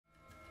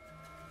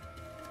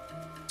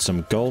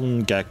some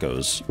golden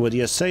geckos. Would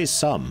you say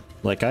some?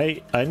 Like,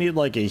 I need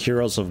like a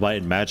Heroes of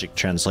Might and Magic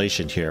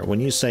translation here. When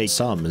you say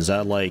some, is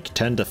that like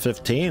 10 to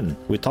 15?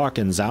 We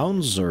talking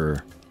zounds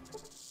or?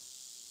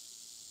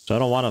 So I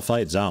don't want to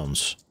fight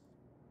zounds.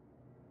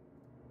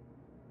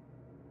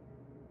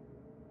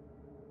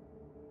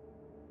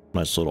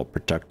 Nice little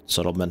protected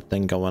settlement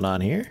thing going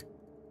on here.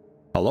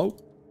 Hello?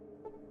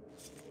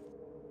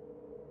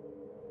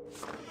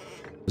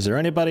 Is there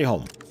anybody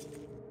home?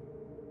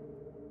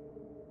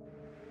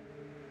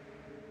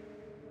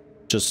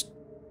 Just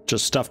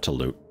stuff to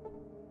loot.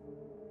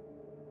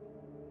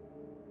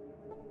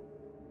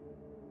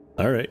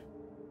 Alright.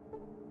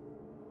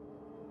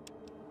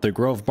 The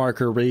grove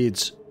marker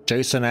reads,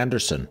 Jason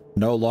Anderson,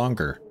 no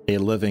longer a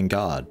living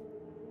god.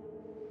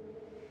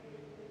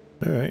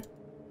 Alright.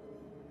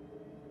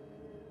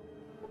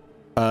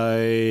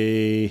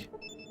 I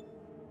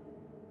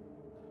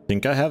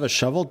think I have a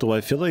shovel. Do I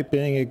feel like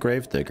being a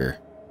gravedigger?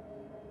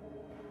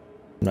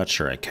 I'm not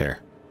sure I care.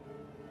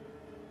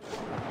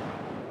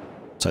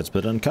 Site's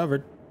been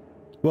uncovered.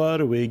 What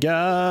do we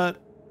got?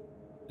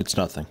 It's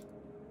nothing.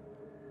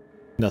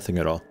 Nothing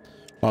at all.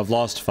 I've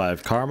lost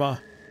 5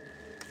 karma.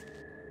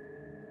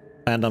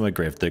 And I'm a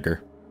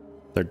gravedigger.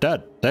 They're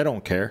dead. They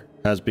don't care.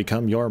 Has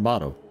become your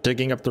motto.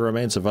 Digging up the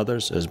remains of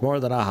others is more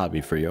than a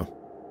hobby for you.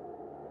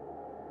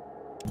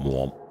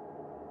 Womp.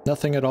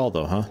 Nothing at all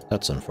though, huh?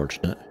 That's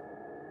unfortunate.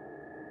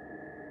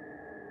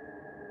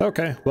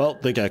 Okay, well,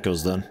 the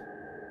geckos then.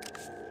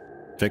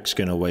 Vic's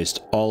gonna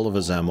waste all of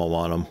his ammo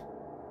on them.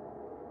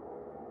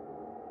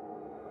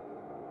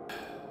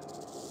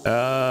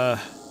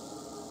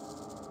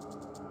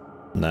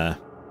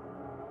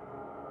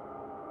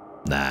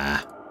 Nah.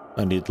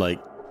 I need like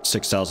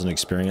 6,000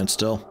 experience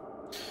still.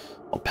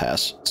 I'll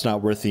pass. It's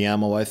not worth the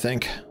ammo, I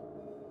think.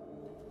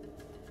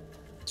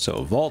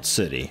 So, Vault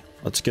City.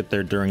 Let's get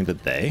there during the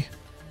day.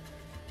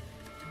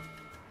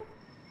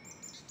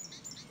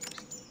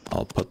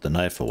 I'll put the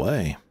knife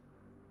away.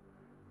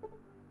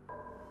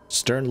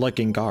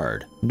 Stern-looking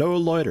guard. No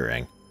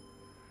loitering.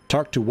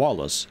 Talk to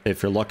Wallace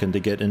if you're looking to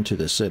get into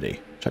the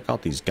city. Check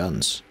out these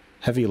guns.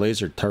 Heavy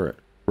laser turret.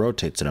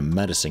 Rotates in a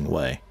menacing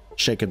way.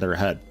 Shaking their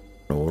head.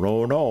 No,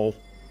 no, no.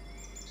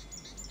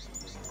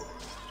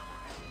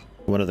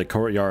 One of the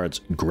courtyard's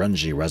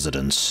grungy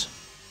residents.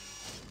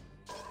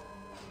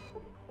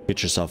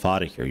 Get yourself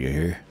out of here, you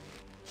hear?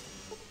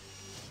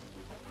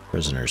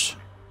 Prisoners.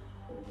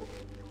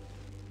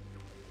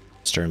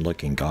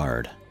 Stern-looking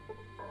guard.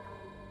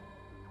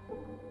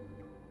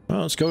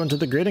 Well, let's go into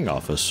the greeting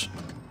office.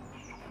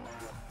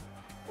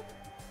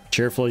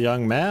 Cheerful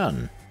young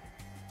man.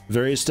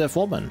 Very stiff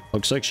woman.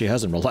 Looks like she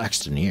hasn't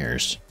relaxed in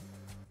years.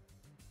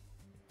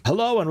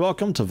 Hello and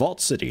welcome to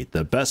Vault City,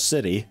 the best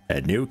city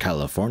in New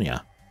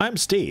California. I'm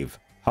Steve.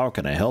 How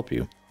can I help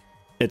you?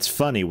 It's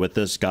funny with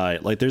this guy.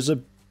 Like,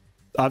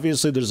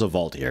 obviously there's a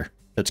vault here.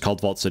 It's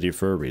called Vault City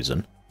for a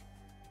reason.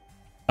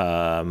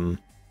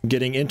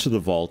 Getting into the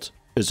vault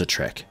is a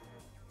trick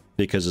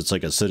because it's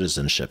like a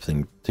citizenship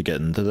thing to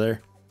get into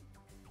there.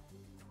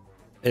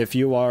 If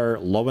you are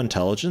low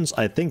intelligence,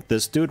 I think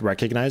this dude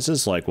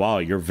recognizes like, wow,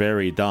 you're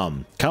very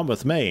dumb. Come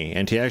with me.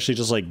 And he actually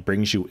just like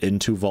brings you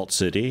into Vault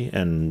City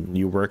and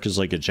you work as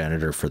like a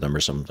janitor for them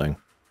or something.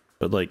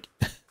 But like,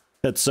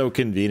 it's so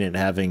convenient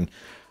having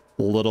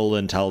little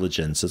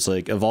intelligence. It's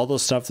like, of all the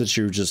stuff that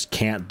you just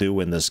can't do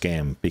in this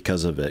game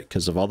because of it,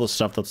 because of all the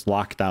stuff that's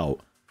locked out,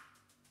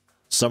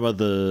 some of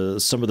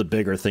the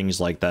bigger things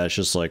like that, it's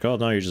just like, oh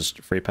no, you're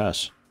just free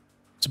pass.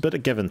 It's a bit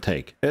of give and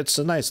take. It's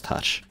a nice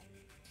touch.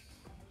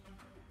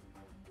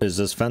 Is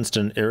this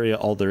fenced-in area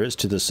all there is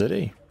to the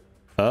city?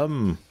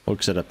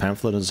 Looks at a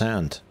pamphlet in his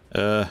hand.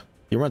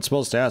 You weren't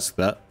supposed to ask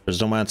that.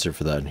 There's no answer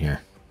for that in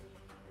here.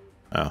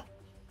 Oh.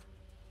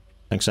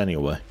 Thanks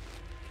anyway.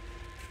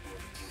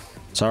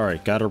 Sorry,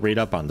 gotta read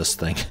up on this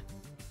thing.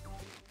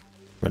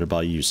 What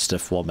about you,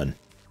 stiff woman?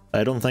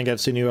 I don't think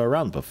I've seen you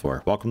around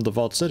before. Welcome to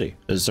Vault City.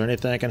 Is there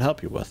anything I can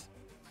help you with?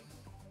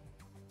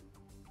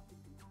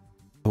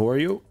 Who are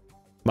you?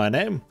 My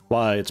name?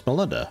 Why, it's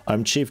Melinda.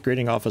 I'm Chief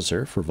Greeting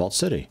Officer for Vault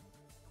City.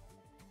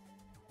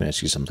 Let me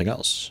ask you something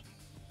else.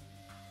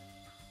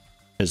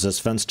 Is this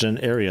fenced-in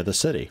area the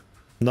city?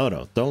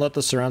 No, don't let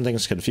the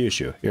surroundings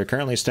confuse you. You're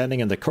currently standing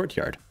in the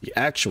courtyard. The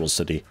actual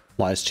city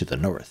lies to the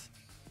north.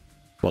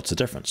 What's the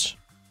difference?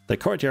 The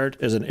courtyard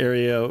is an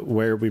area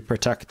where we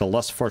protect the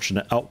less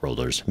fortunate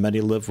outworlders.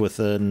 Many live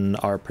within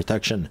our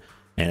protection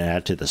and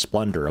add to the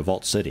splendor of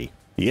Vault City.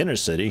 The inner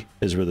city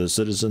is where the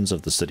citizens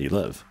of the city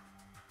live.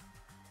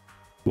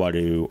 Why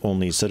do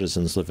only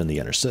citizens live in the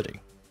inner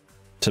city?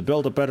 To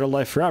build a better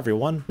life for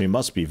everyone, we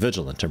must be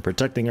vigilant in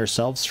protecting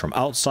ourselves from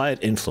outside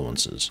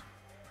influences.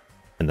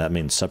 And that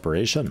means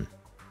separation.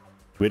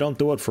 We don't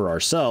do it for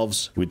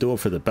ourselves, we do it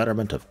for the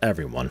betterment of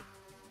everyone.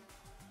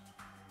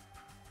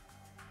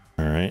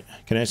 Alright,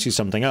 can I ask you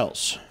something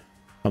else?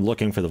 I'm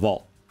looking for the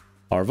vault.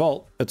 Our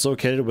vault, it's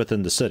located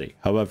within the city.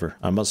 However,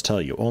 I must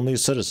tell you, only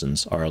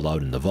citizens are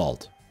allowed in the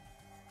vault.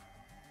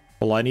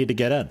 Well, I need to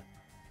get in.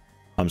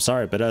 I'm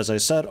sorry, but as I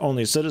said,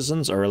 only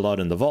citizens are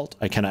allowed in the vault.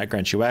 I cannot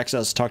grant you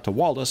access. Talk to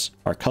Wallace,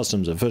 our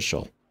customs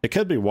official. It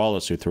could be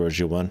Wallace who throws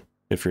you in,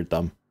 if you're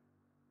dumb.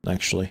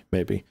 Actually,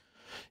 maybe.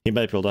 He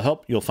might be able to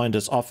help. You'll find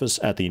his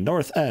office at the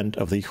north end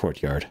of the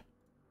courtyard.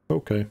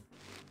 Okay.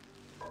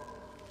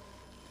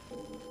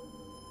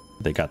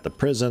 They got the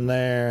prison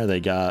there. They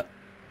got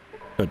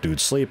a dude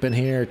sleeping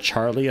here.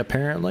 Charlie,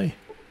 apparently.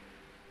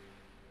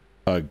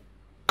 A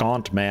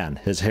gaunt man.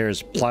 His hair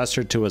is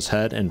plastered to his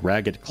head in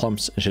ragged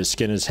clumps, and his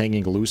skin is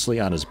hanging loosely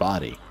on his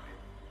body.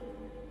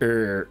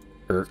 Irk.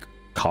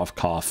 Cough,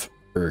 cough.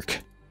 Irk.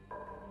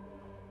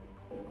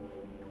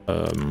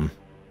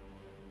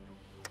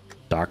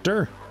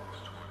 Doctor?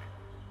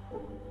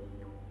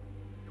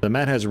 The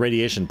man has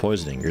radiation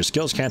poisoning. Your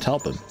skills can't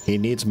help him. He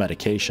needs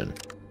medication.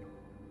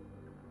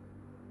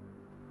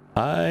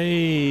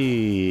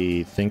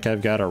 I think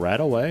I've got a rat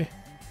away.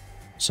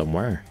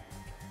 Somewhere.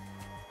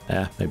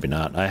 Yeah, maybe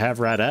not. I have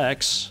rat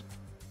X.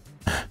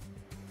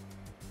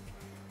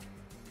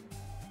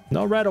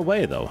 No rat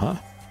away though, huh?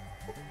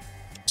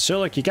 So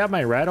like, you got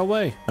my rat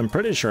away? I'm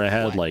pretty sure I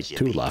had like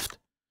 2 left.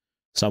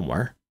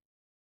 Somewhere.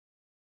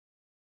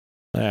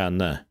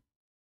 And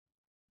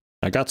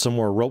I got some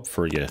more rope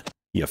for you,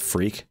 you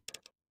freak.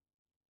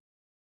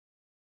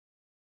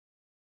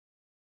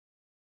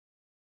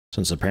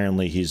 Since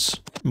apparently he's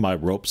my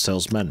rope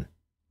salesman.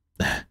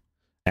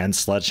 And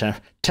sledgehammer.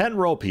 10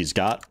 rope he's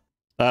got.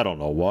 I don't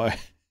know why.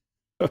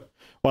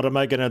 What am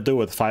I gonna do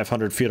with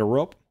 500 feet of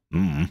rope?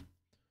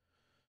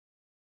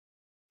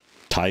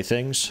 Tie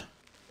things.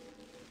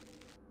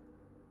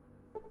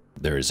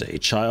 There is a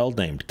child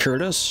named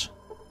Curtis.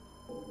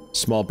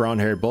 Small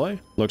brown-haired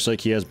boy. Looks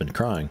like he has been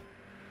crying.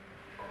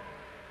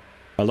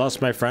 I lost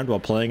my friend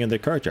while playing in the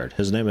courtyard.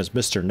 His name is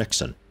Mr.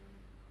 Nixon.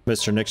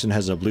 Mr. Nixon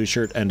has a blue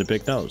shirt and a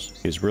big nose.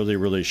 He's really,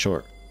 really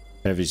short.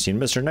 Have you seen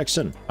Mr.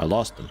 Nixon? I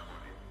lost him.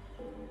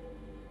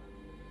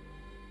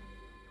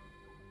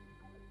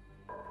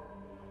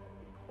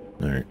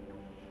 Alright.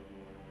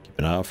 Keep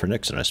an eye out for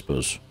Nixon, I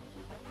suppose.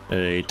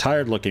 A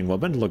tired-looking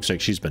woman. Looks like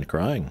she's been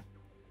crying.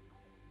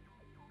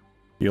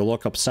 You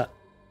look upset.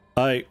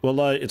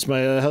 It's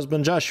my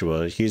husband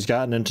Joshua. He's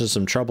gotten into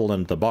some trouble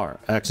in the bar.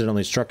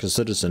 Accidentally struck a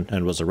citizen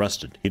and was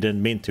arrested. He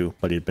didn't mean to,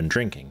 but he'd been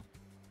drinking.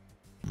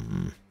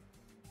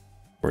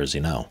 Where is he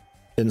now?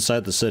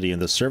 Inside the city, in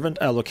the Servant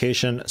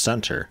Allocation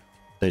Center.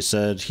 They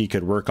said he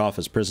could work off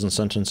his prison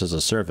sentence as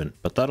a servant,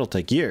 but that'll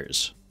take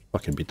years.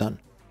 What can be done?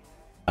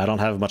 I don't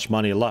have much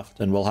money left,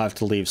 and we'll have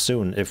to leave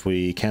soon if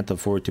we can't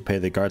afford to pay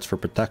the guards for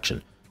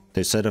protection.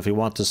 They said if we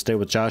want to stay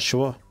with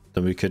Joshua,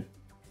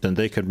 then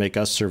they could make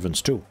us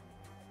servants too.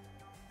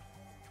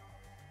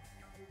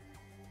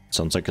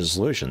 Sounds like a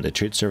solution. They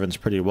treat servants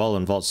pretty well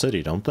in Vault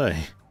City, don't they?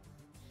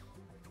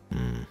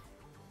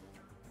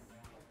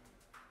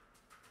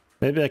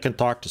 Maybe I can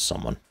talk to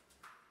someone.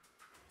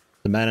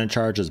 The man in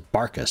charge is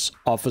Barkus.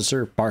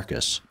 Officer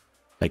Barkus.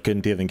 I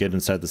couldn't even get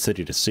inside the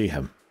city to see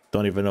him.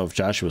 Don't even know if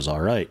Joshua's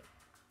alright.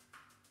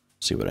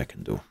 See what I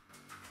can do.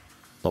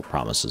 No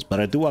promises. But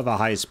I do have a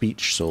high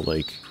speech, so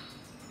like...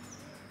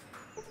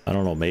 I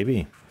don't know,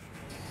 maybe?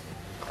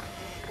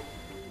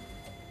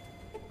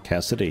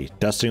 Cassidy.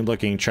 Dusty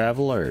looking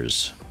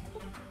travelers.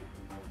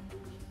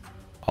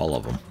 All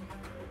of them.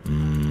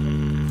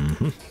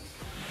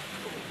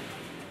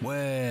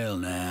 Well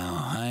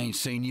now, I ain't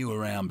seen you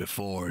around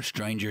before,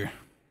 stranger.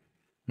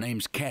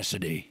 Name's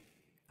Cassidy.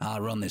 I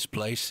run this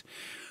place.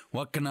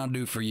 What can I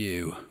do for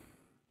you?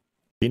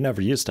 He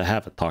never used to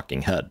have a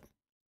talking head.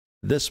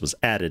 This was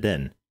added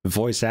in,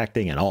 voice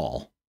acting and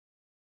all.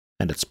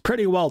 And it's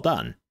pretty well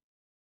done.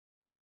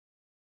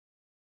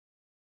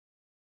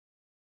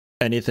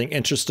 Anything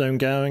interesting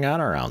going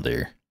on around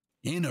here?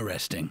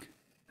 Interesting?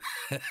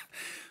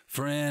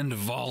 Friend,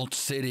 Vault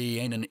City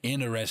ain't an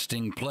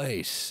interesting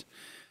place.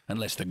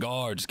 Unless the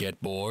guards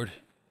get bored.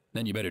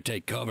 Then you better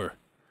take cover.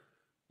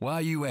 Why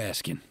are you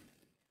asking?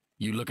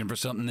 You looking for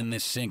something in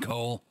this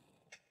sinkhole?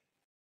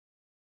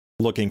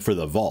 Looking for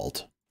the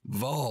vault.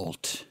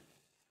 Vault?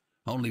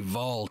 Only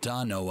vault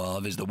I know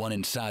of is the one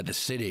inside the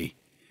city.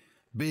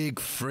 Big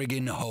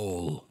friggin'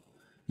 hole.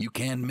 You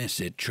can't miss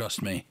it,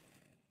 trust me.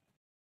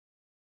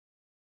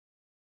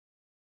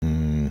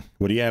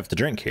 What do you have to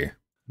drink here?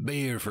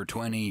 Beer for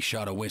 20,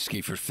 shot of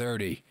whiskey for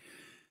 30.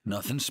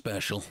 Nothing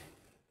special.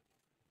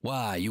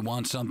 Why, you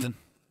want something?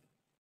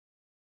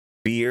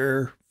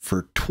 Beer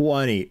for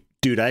 20.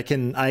 Dude, I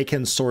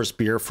can source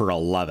beer for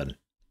 11.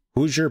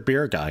 Who's your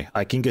beer guy?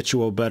 I can get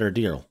you a better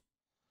deal.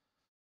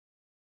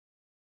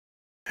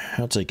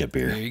 I'll take a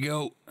beer. There you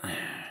go.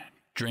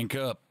 Drink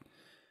up.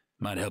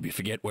 Might help you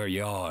forget where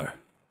you are.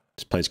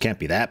 This place can't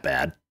be that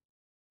bad.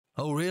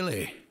 Oh,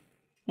 really?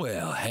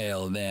 Well,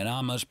 hell then,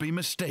 I must be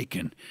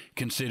mistaken,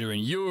 considering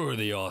you're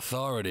the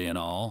authority and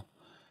all.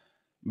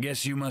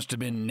 Guess you must have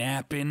been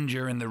napping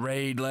during the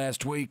raid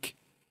last week?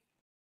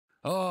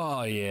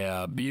 Oh,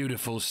 yeah,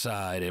 beautiful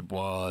sight it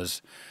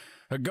was.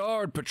 A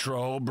guard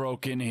patrol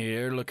broke in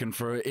here looking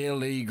for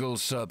illegal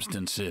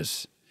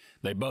substances.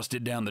 They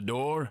busted down the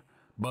door,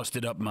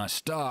 busted up my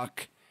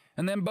stock,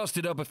 and then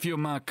busted up a few of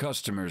my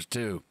customers,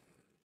 too.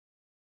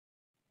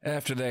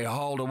 After they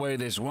hauled away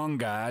this one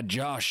guy,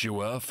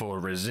 Joshua, for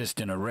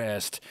resisting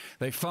arrest,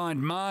 they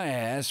fined my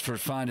ass for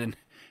finding,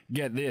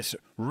 get this,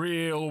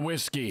 real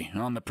whiskey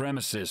on the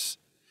premises.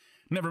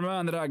 Never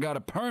mind that I got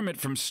a permit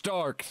from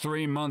Stark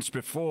 3 months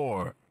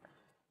before.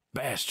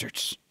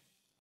 Bastards.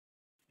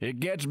 It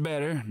gets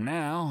better.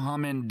 Now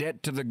I'm in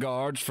debt to the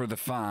guards for the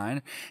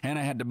fine, and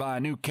I had to buy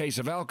a new case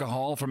of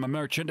alcohol from a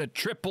merchant at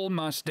triple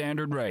my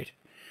standard rate.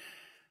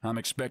 I'm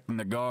expecting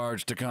the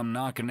guards to come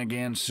knocking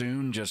again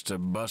soon just to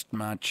bust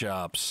my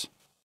chops.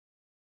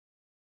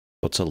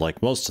 What's it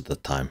like most of the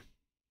time?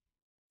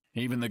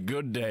 Even the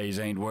good days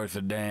ain't worth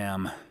a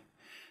damn.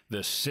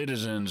 The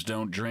citizens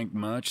don't drink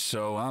much,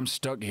 so I'm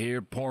stuck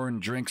here pouring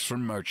drinks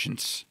from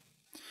merchants.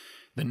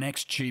 The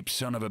next cheap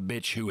son of a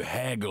bitch who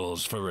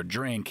haggles for a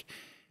drink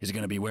is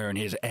gonna be wearing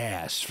his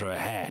ass for a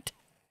hat.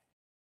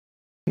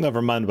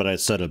 Never mind what I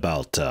said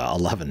about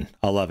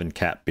 11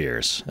 cat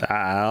beers.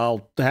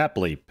 I'll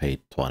happily pay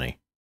 20.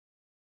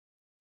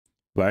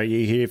 Why are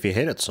you here if you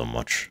hate it so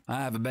much?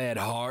 I have a bad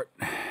heart.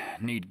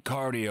 Need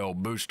cardio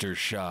booster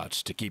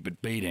shots to keep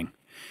it beating.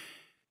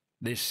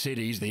 This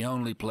city's the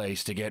only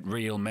place to get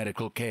real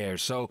medical care,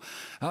 so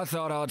I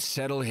thought I'd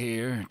settle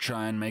here,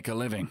 try and make a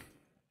living.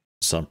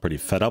 Sound pretty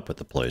fed up with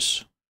the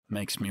place.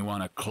 Makes me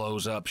want to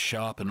close up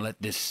shop and let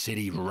this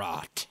city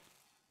rot.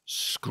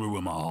 Screw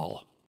 'em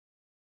all.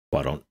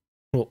 Why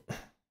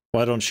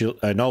don't you,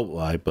 I know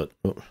why, but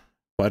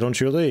why don't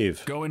you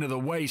leave? Go into the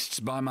wastes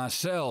by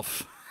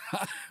myself.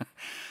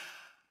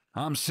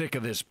 I'm sick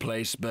of this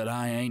place, but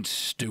I ain't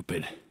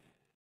stupid.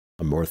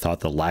 I'm more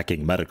thought the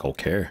lacking medical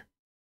care.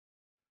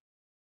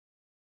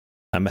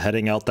 I'm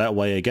heading out that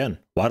way again.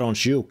 Why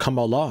don't you come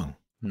along?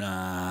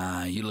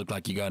 Nah, you look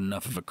like you got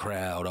enough of a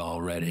crowd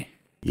already.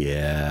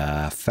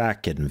 Yeah,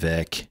 fucking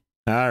Vic.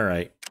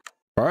 Alright.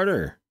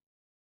 Barter.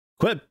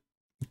 Quit.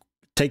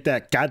 Take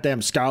that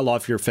goddamn scowl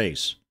off your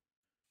face.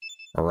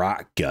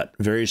 Rot gut.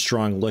 Very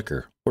strong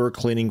liquor. Or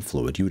cleaning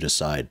fluid. You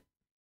decide.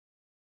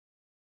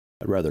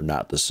 I'd rather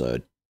not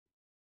decide.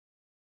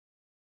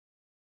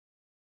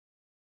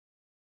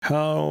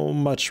 How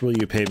much will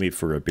you pay me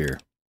for a beer?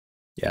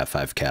 Yeah,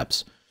 5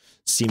 caps.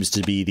 Seems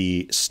to be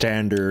the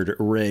standard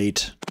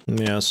rate.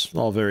 Yes,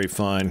 all very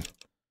fine.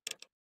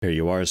 Here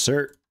you are,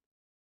 sir.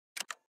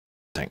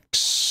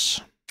 Thanks.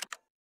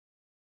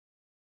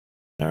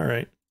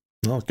 Alright.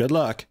 Well, good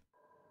luck.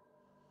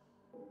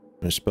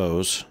 I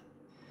suppose.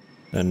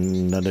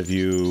 And none of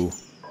you...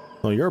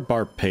 Well, you're a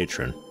bar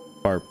patron.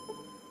 Bar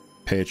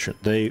patron.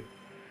 They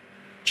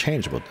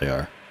change what they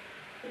are.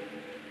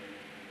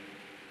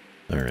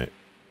 Alright.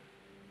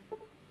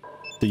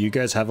 Do you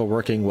guys have a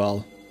working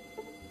well?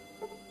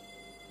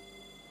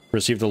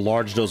 Received a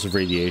large dose of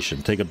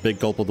radiation. Take a big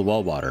gulp of the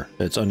well water.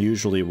 It's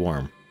unusually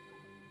warm.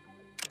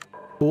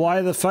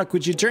 Why the fuck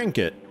would you drink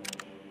it?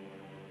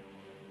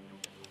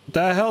 What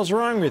the hell's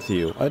wrong with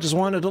you? I just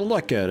wanted to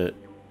look at it.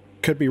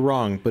 Could be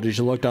wrong, but as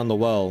you look down the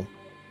well,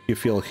 you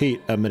feel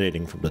heat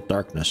emanating from the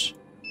darkness.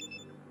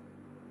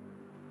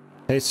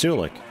 Hey,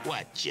 Sulik.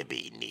 What you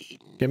be needing?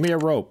 Give me a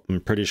rope.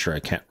 I'm pretty sure I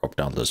can't rope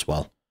down this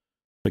well.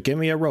 But give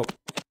me a rope.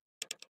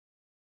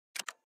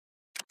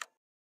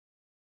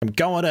 I'm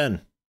going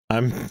in.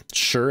 I'm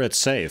sure it's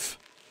safe.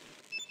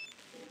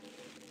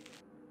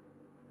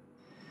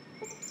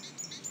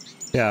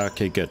 Yeah,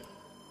 okay, good.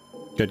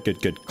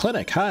 Good.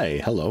 Clinic,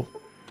 hi, hello.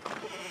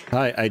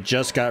 Hi, I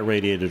just got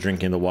radiated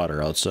drinking the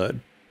water outside.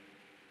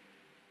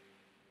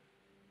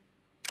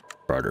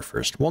 Barter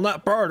first. Well,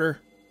 not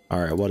barter.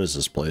 Alright, what is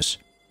this place?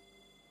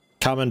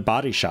 Common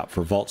body shop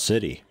for Vault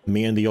City.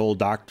 Me and the old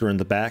doctor in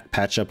the back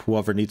patch up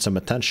whoever needs some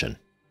attention.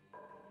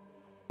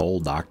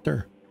 Old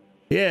doctor?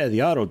 Yeah,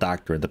 the auto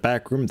doctor in the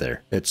back room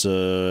there. It's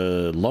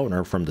a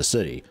loner from the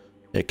city.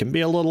 It can be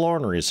a little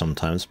ornery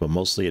sometimes, but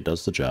mostly it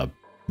does the job.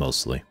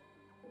 Mostly.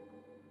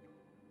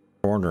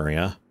 Ornery,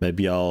 huh?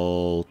 Maybe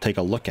I'll take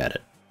a look at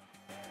it.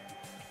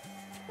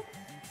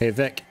 Hey,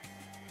 Vic.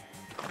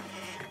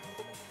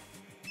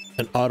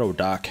 An auto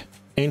dock.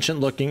 Ancient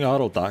looking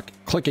auto dock,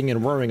 clicking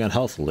and whirring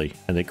unhealthily,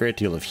 and a great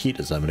deal of heat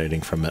is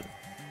emanating from it.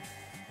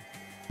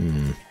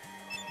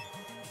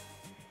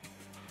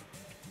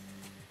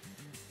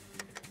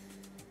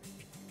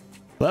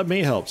 Let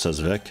me help, says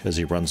Vic, as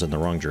he runs in the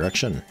wrong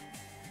direction.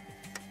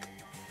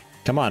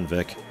 Come on,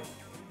 Vic.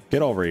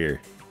 Get over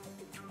here.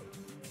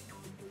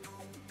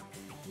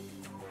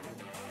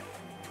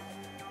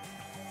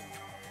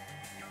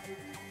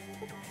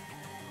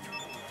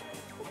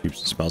 You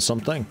smell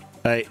something?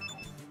 Hey.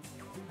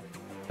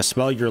 I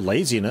smell your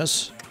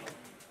laziness.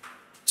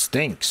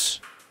 Stinks.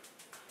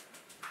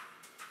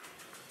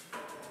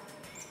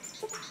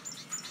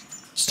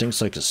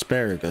 Stinks like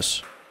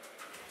asparagus.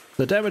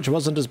 The damage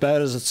wasn't as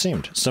bad as it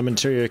seemed. Some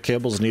interior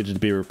cables needed to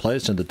be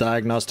replaced and the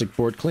diagnostic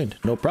board cleaned.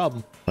 No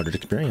problem. 100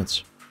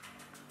 experience.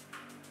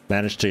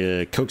 Managed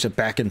to coax it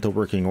back into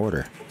working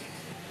order.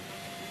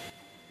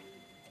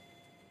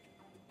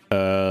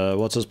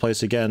 What's this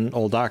place again?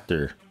 Old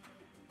doctor.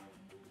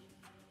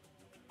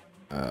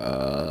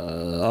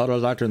 Auto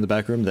doctor in the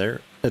back room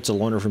there. It's a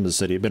loner from the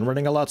city. Been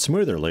running a lot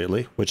smoother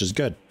lately, which is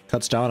good.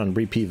 Cuts down on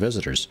repeat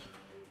visitors.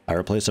 I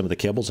replaced some of the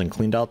cables and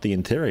cleaned out the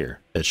interior.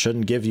 It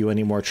shouldn't give you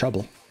any more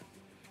trouble.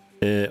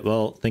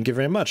 Well, thank you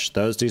very much.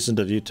 That was decent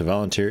of you to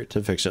volunteer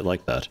to fix it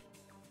like that.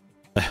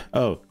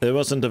 Oh, it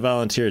wasn't a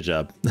volunteer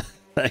job.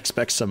 I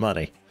expect some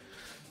money.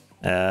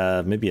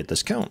 Maybe a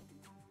discount.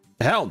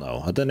 Hell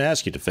no, I didn't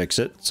ask you to fix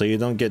it, so you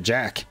don't get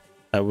jack.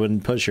 I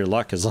wouldn't push your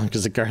luck as long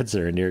as the guards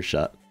are in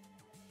earshot.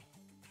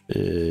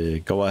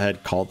 Go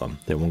ahead, call them.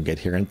 They won't get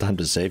here in time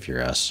to save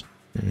your ass.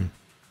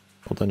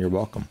 Well then, you're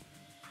welcome.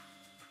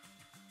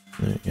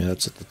 Yeah,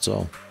 that's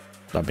all.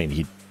 I mean,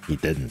 he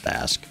didn't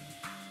ask.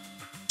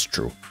 It's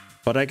true.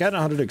 But I got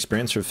 100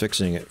 experience for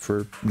fixing it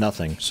for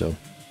nothing, so...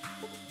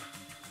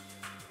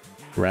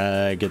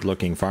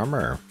 Ragged-looking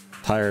farmer.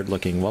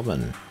 Tired-looking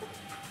woman.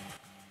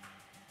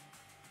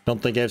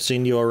 Don't think I've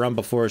seen you around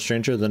before, a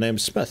stranger. The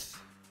name's Smith.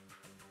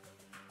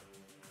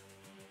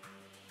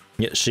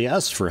 Yeah, she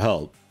asked for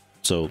help.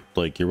 So,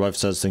 like, your wife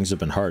says things have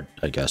been hard,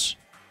 I guess.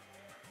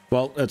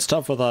 Well, it's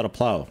tough without a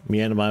plow.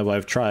 Me and my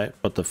wife try,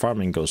 but the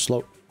farming goes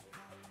slow.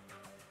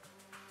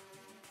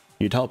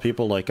 You'd help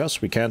people like us.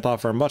 We can't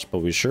offer much, but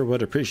we sure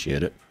would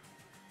appreciate it.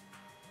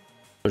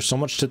 There's so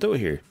much to do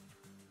here.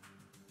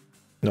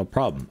 No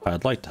problem.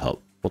 I'd like to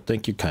help. Well,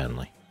 thank you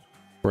kindly.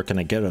 Where can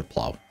I get a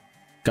plow?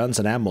 Guns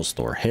and ammo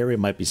store. Harry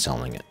might be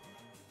selling it.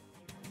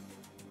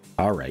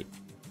 Alright.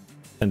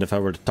 And if I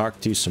were to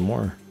talk to you some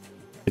more,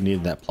 I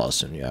need that plow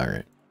soon. Yeah,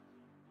 alright.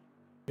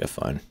 Yeah,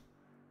 fine.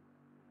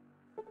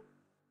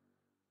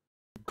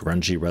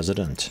 Grungy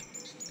resident.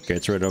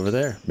 Gates right over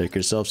there. Make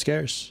yourself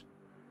scarce.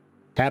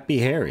 Happy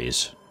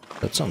Harry's.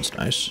 That sounds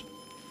nice.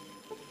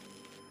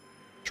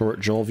 Short,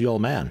 jovial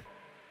man.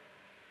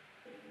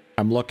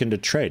 I'm looking to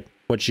trade.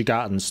 What you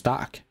got in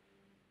stock?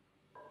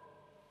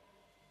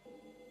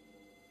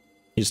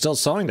 You still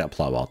selling that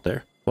plow out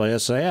there? Well,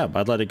 yes, I am.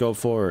 I'd let it go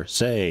for,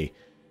 say,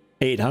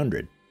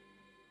 800.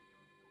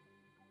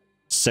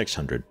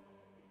 600.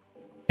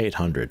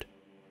 800.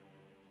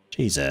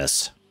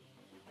 Jesus.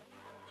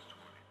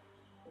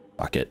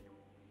 Fuck it.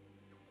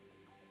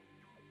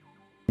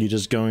 You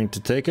just going to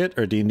take it,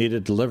 or do you need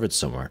it delivered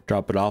somewhere?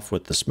 Drop it off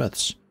with the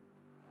Smiths.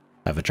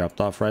 Have it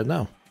dropped off right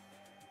now.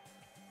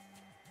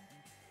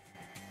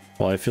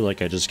 Well, I feel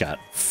like I just got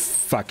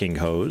fucking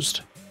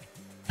hosed.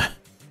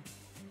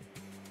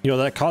 You know,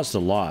 that cost a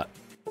lot,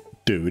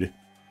 dude.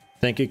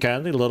 Thank you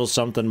kindly. A little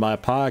something my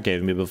pa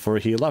gave me before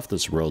he left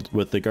this world.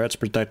 With the guards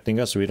protecting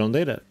us, we don't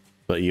need it.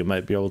 But you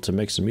might be able to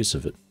make some use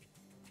of it.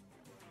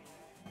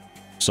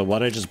 So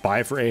what I just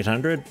buy for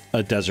 800?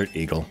 A Desert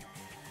Eagle.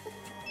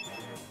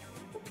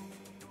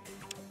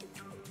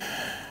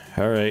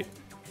 Alright.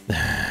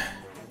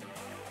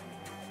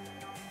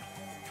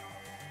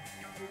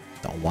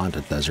 Don't want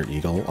a Desert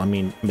Eagle. I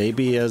mean,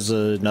 maybe as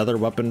another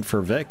weapon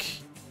for Vic.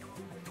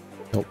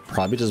 He'll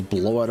probably just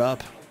blow it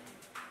up.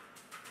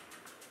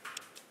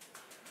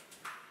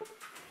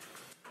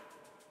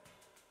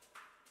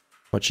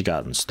 What you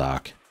got in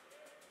stock?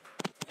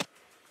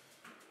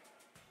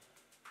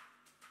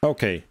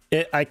 Okay,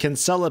 I can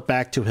sell it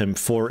back to him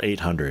for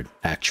 800,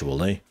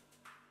 actually.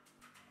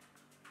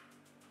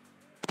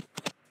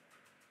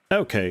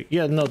 Okay,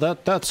 yeah, no,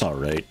 that's all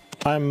right.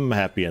 I'm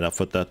happy enough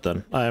with that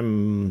then.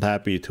 I'm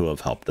happy to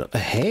have helped them.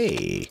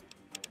 Hey!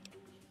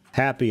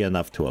 Happy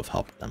enough to have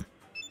helped them.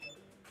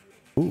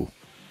 Ooh.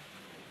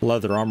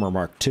 Leather armor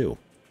Mark II.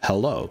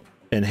 Hello.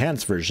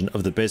 Enhanced version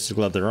of the basic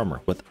leather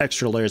armor with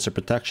extra layers of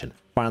protection.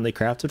 Finely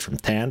crafted from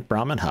tanned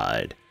Brahmin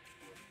hide.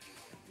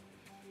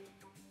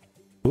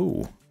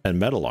 Ooh. And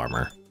metal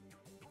armor.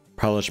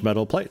 Polished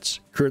metal plates.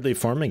 Crudely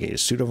forming a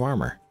suit of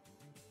armor.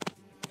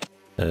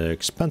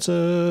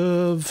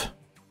 Expensive.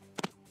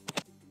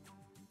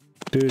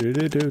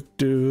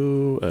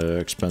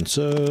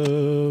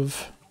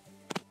 Expensive.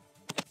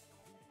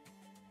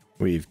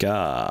 We've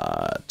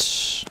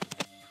got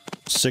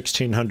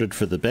 1,600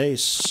 for the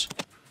base.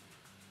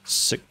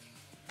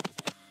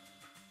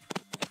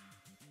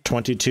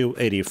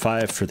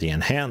 2285 for the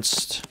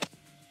enhanced.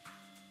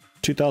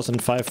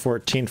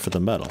 2,514 for the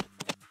metal.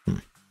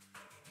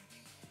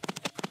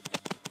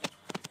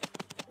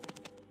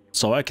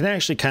 So I can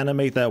actually kind of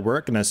make that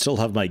work, and I still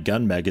have my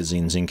gun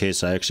magazines in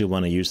case I actually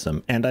want to use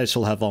them. And I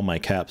still have all my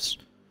caps.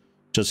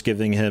 Just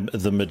giving him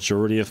the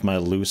majority of my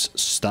loose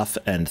stuff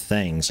and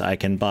things. I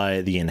can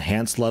buy the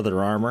enhanced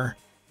leather armor,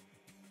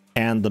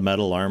 and the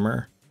metal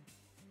armor,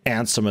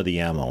 and some of the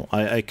ammo.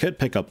 I could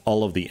pick up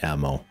all of the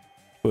ammo,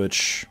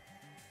 which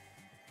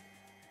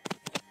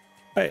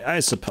I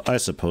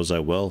suppose I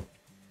will.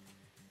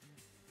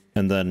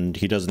 And then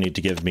he doesn't need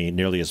to give me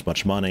nearly as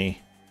much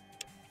money.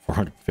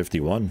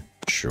 451,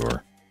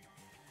 sure.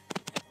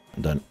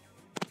 And then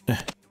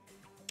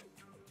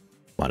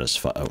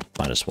 -5, oh,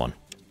 -1.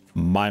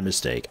 My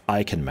mistake.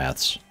 I can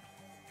maths.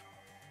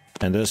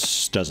 And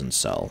this doesn't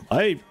sell.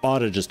 I ought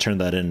to just turn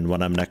that in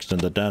when I'm next in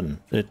the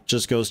den. It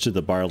just goes to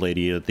the bar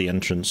lady at the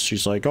entrance.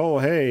 She's like, oh,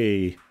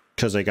 hey,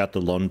 because I got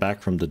the loan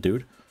back from the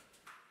dude.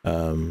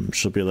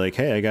 She'll be like,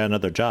 hey, I got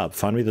another job.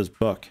 Find me this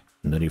book.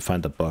 And then you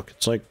find the book.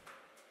 It's like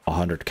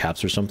 100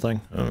 caps or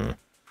something.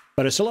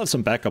 But I still have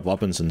some backup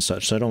weapons and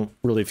such, so I don't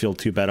really feel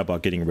too bad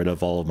about getting rid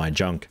of all of my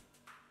junk.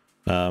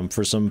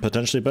 for some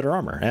potentially better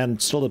armor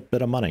and still a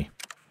bit of money.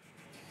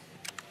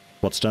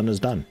 What's done is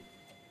done.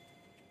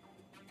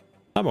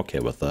 I'm okay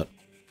with that.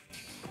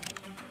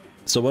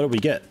 So what do we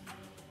get?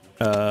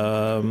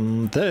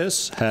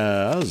 This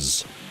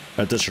has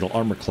additional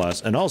armor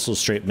class and also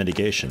straight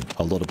mitigation.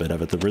 A little bit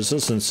of it. The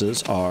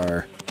resistances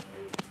are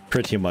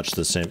pretty much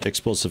the same.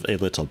 Explosive a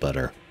little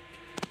better.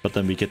 But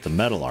then we get the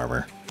metal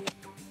armor.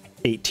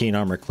 18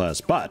 armor class,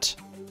 but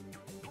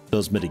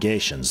those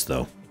mitigations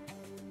though.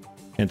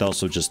 And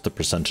also just the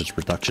percentage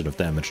reduction of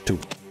damage too.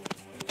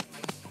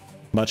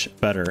 Much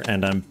better,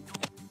 and I'm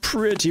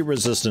pretty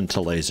resistant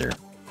to laser.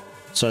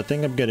 So I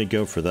think I'm gonna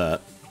go for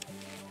that.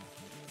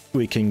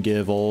 We can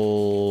give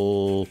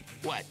old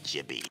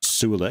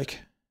Sulik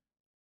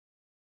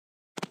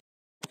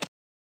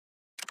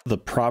the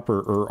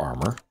proper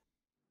armor.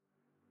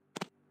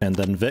 And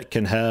then Vic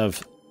can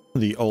have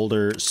the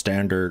older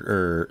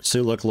standard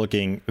Sulik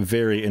looking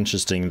very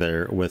interesting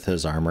there with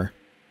his armor.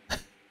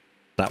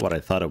 Not what I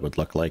thought it would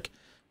look like.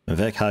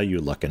 Vic, how you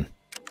looking?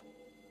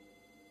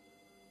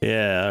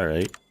 Yeah,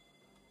 alright.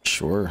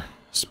 Sure,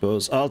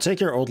 suppose. I'll take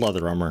your old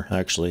leather armor,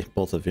 actually,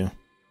 both of you.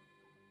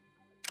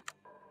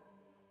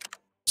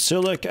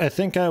 Sulik, I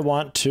think I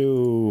want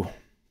to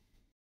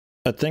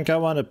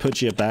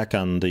put you back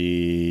on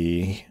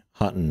the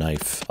hunting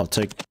knife. I'll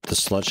take the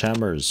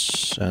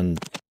sledgehammers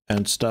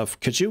and stuff.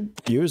 Could you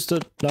use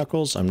the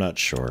knuckles? I'm not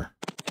sure.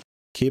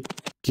 Keep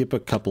a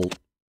couple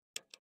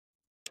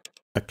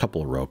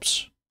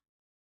ropes.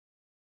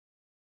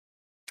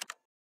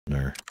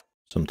 Or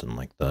something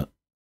like that.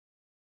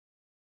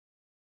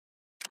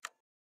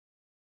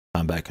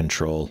 Combat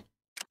control.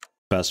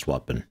 Best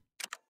weapon.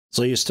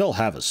 So you still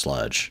have a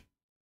sledge.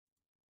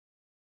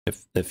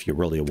 If you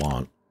really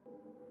want.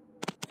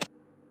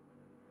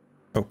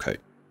 Okay.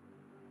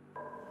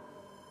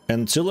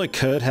 And Zula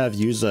could have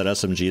used that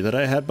SMG that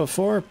I had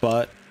before,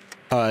 but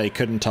I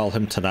couldn't tell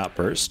him to not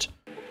burst.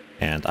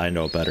 And I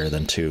know better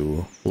than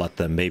to let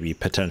them maybe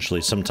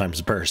potentially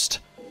sometimes burst.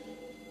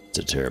 It's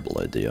a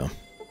terrible idea.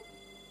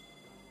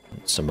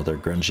 Some other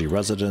grungy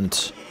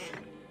resident.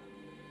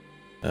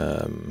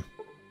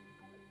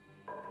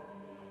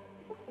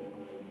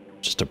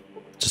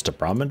 Just a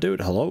Brahmin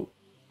dude? Hello?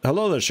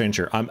 Hello there,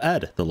 stranger. I'm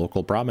Ed, the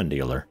local Brahmin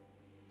dealer.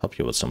 Help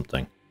you with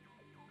something.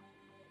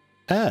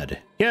 Ed?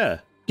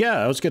 Yeah,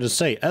 I was gonna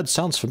say, Ed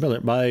sounds familiar.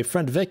 My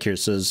friend Vic here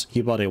says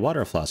he bought a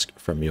water flask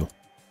from you.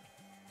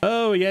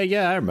 Oh,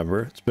 yeah, I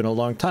remember. It's been a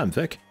long time,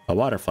 Vic. A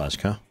water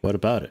flask, huh? What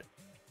about it?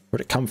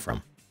 Where'd it come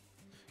from?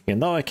 You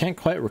know, I can't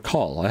quite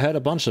recall. I had a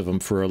bunch of them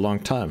for a long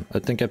time. I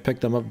think I picked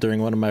them up during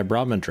one of my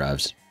Brahmin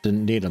drives.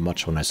 Didn't need them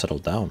much when I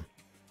settled down.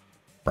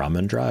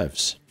 Brahmin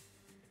drives.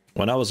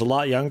 When I was a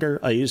lot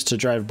younger, I used to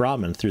drive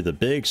Brahmin through the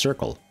big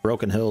circle.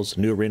 Broken Hills,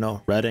 New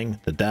Reno,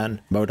 Redding, the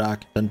Den,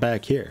 Modoc, then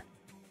back here.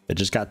 It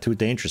just got too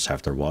dangerous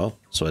after a while,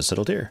 so I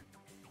settled here.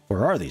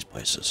 Where are these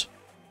places?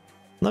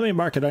 Let me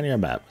mark it on your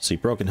map. See,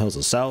 Broken Hills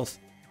is south.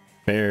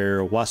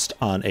 Bear west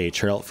on a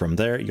trail from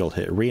there, you'll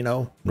hit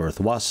Reno.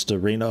 Northwest to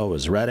Reno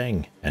is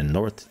Redding, and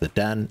north to the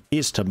Den,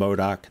 east to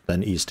Modoc,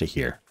 then east to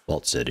here,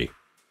 Vault City.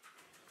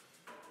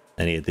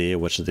 Any idea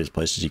which of these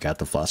places you got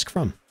the flask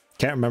from?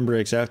 Can't remember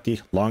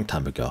exactly. Long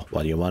time ago.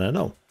 Why do you want to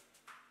know?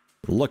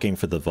 Looking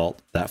for the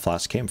vault that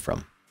flask came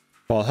from.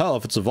 Well, hell,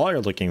 if it's a vault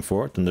you're looking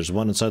for, then there's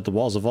one inside the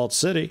walls of Vault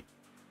City.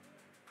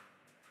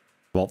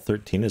 Vault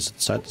 13 is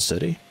inside the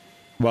city?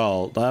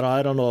 Well,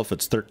 I don't know if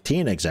it's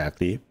 13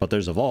 exactly, but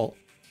there's a vault.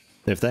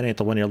 If that ain't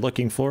the one you're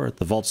looking for,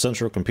 the Vault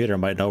Central computer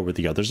might know where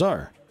the others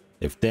are.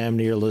 They've damn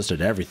near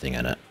listed everything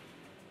in it.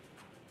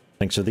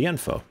 Thanks for the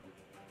info.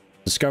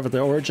 Discover the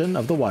origin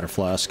of the water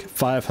flask.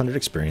 500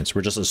 experience.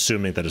 We're just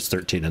assuming that it's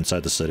 13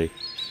 inside the city.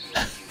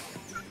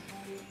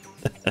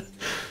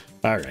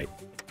 Alright.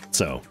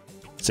 So,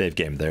 save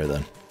game there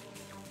then.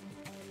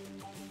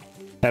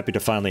 Happy to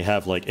finally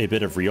have like a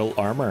bit of real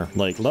armor.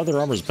 Like, leather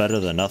armor's better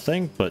than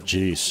nothing, but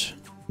geez.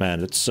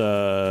 Man, it's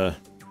it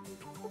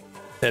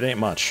ain't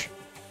much.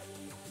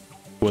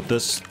 With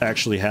this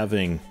actually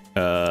having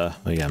oh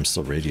yeah, I'm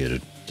still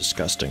radiated.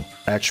 Disgusting.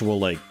 Actual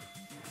like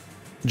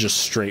just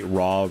straight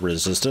raw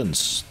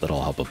resistance,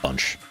 that'll help a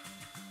bunch.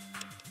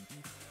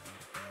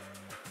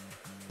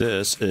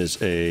 This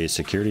is a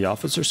security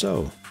officer,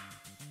 so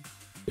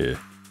yeah.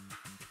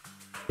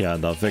 Yeah,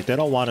 no, Vic, they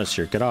don't want us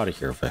here. Get out of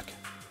here, Vic.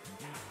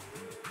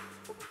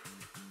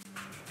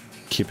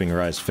 Keeping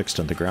her eyes fixed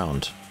on the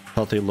ground.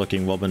 Healthy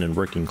looking woman in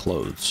working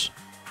clothes.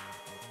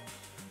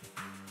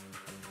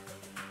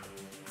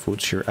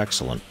 Food's here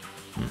excellent.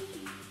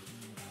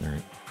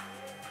 Alright.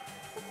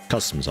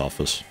 Customs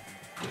office.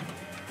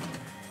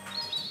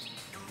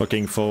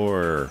 Looking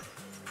for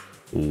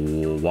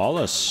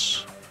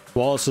Wallace.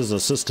 Wallace's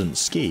assistant,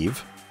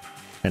 Skeeve,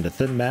 and a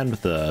thin man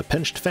with a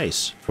pinched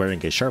face,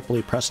 wearing a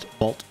sharply pressed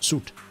vault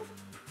suit.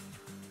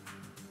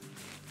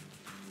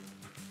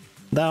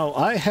 Now,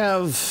 I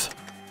have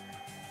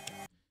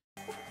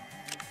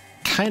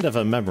kind of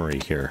a memory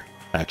here,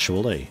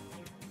 actually.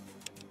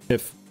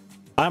 If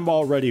I'm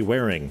already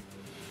wearing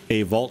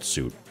a vault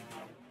suit,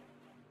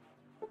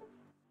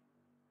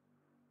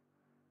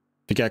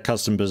 you got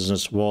custom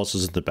business, Wallace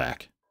is in the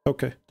back.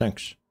 Okay,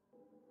 thanks.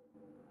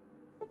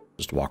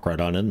 Just walk right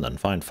on in then.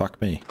 Fine,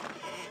 fuck me.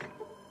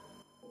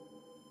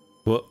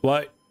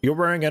 What? You're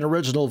wearing an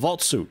original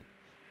vault suit.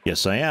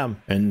 Yes, I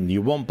am, and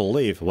you won't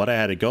believe what I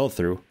had to go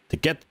through to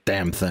get the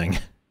damn thing.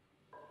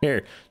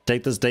 Here,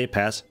 take this day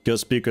pass, go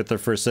speak with the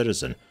first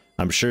citizen.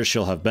 I'm sure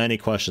she'll have many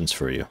questions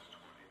for you.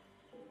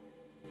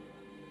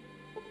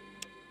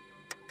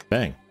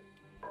 Bang.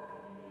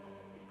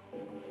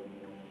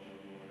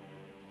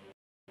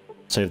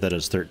 Save that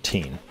as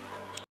 13.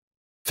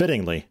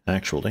 Fittingly,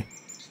 actually.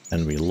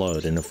 And we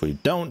load, and if we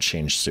don't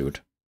change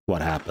suit,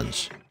 what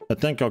happens? I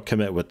think I'll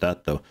commit with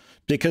that, though.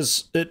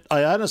 Because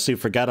I honestly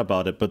forgot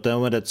about it, but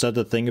then when it said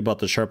the thing about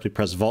the sharply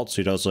pressed vault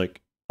suit, I was like,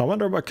 I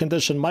wonder what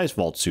condition my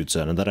vault suit's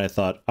in. And then I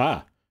thought,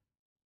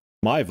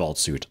 my vault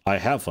suit. I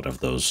have one of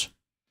those.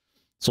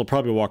 So I'll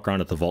probably walk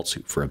around at the vault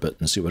suit for a bit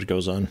and see what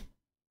goes on.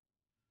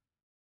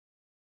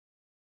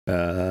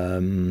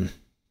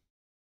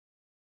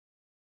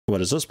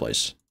 What is this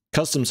place?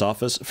 Customs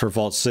office for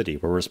Vault City.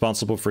 We're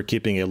responsible for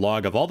keeping a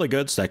log of all the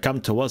goods that come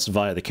to us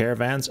via the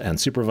caravans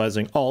and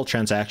supervising all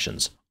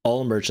transactions.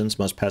 All merchants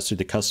must pass through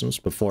the customs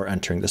before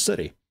entering the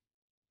city.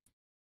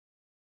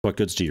 What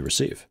goods do you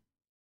receive?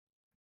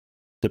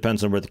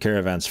 Depends on where the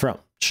caravan's from.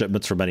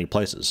 Shipments from many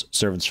places.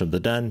 Servants from the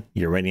Den,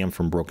 uranium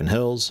from Broken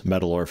Hills,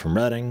 metal ore from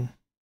Redding.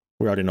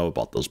 We already know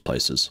about those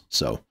places,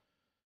 so...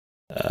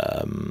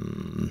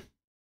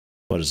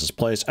 what is this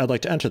place? I'd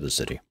like to enter the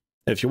city.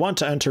 If you want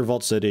to enter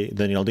Vault City,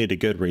 then you'll need a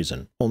good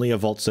reason. Only a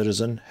Vault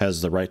citizen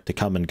has the right to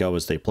come and go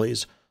as they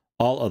please.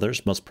 All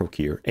others must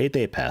procure a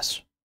day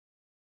pass.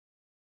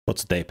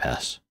 What's a day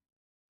pass?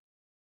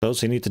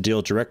 Those who need to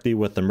deal directly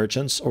with the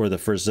merchants or the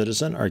first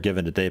citizen are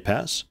given a day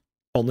pass.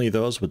 Only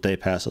those with day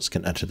passes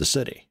can enter the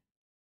city.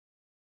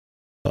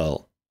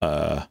 Well,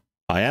 I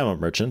am a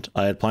merchant.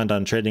 I had planned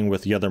on trading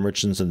with the other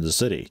merchants in the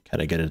city.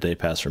 Can I get a day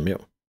pass from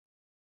you?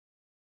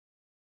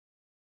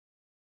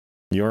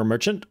 You're a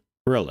merchant?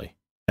 Really?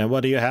 And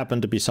what do you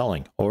happen to be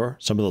selling? Or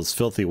some of those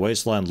filthy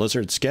wasteland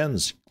lizard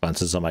skins?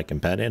 Glances on my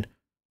companion.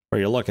 Or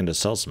are you looking to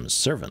sell some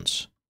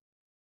servants?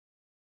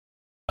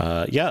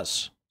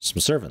 Yes, some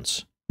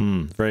servants.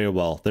 Very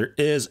well. There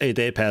is a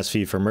day pass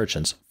fee for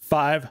merchants.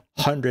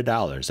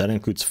 $500. That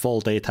includes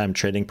full daytime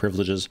trading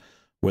privileges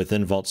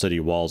within Vault City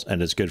walls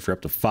and is good for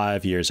up to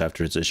 5 years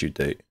after its issue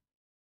date.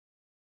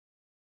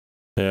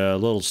 Yeah, a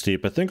little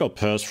steep. I think I'll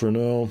pass for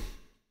now.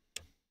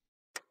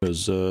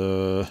 Because,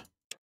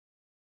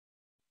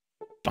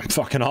 I'm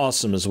fucking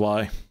awesome is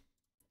why.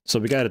 So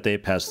we got a day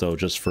pass though,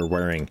 just for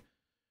wearing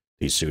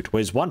the suit.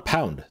 Weighs 1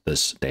 pound,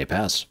 this day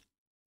pass.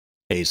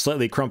 A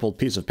slightly crumpled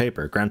piece of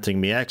paper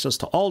granting me access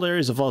to all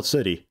areas of Vault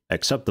City,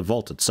 except the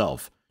vault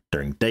itself,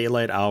 during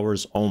daylight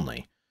hours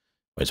only.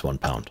 Weighs 1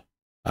 pound.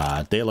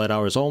 Daylight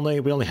hours only,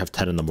 we only have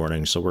 10 in the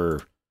morning, so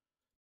we're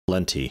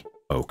plenty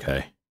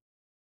okay.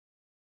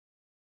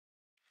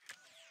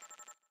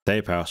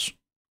 Day pass.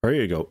 There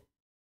you go.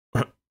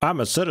 I'm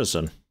a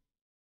citizen.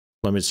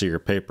 Let me see your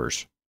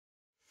papers.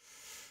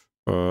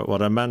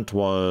 What I meant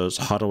was,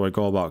 how do I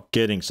go about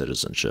getting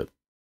citizenship?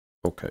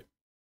 Okay.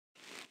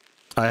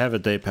 I have a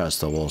day pass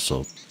though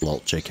also.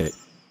 Lol, JK.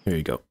 Here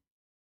you go.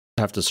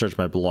 I have to search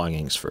my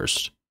belongings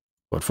first.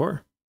 What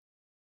for?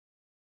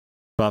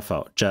 Buff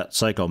out. Jet.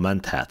 Psycho.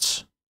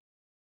 Mentats.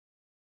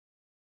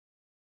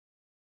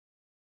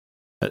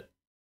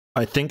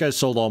 I think I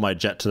sold all my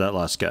jet to that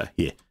last guy.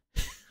 Yeah.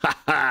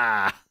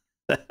 Haha!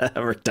 That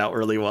worked out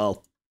really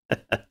well.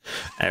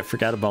 I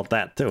forgot about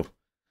that too.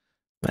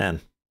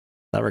 Man,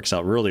 that works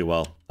out really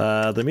well.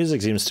 The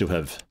music seems to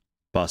have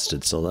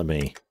busted, so let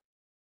me...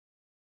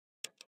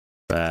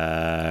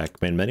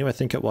 Back main menu, I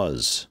think it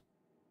was.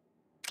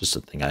 Just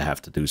a thing I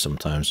have to do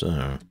sometimes.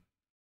 Here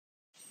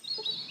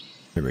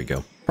we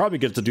go. Probably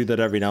good to do that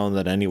every now and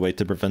then anyway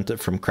to prevent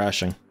it from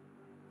crashing.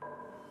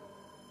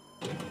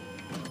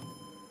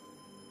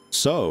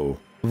 So,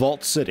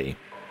 Vault City.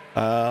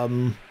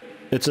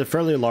 It's a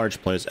fairly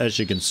large place. As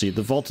you can see,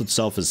 the vault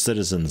itself is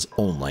citizens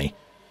only.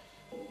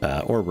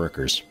 Or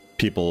workers.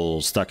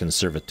 People stuck in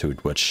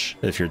servitude, which,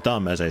 if you're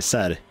dumb, as I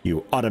said,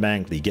 you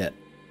automatically get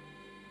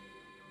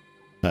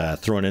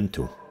thrown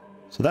into.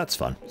 So that's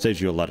fun.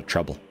 Saves you a lot of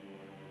trouble.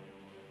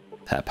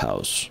 Tap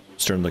house.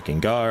 Stern-looking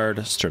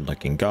guard.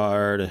 Stern-looking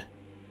guard.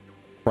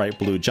 Bright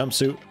blue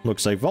jumpsuit.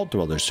 Looks like Vault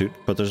Dweller suit,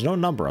 but there's no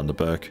number on the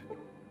back.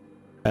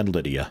 And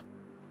Lydia.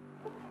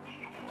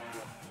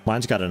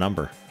 Mine's got a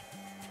number.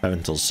 I have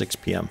until 6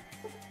 p.m.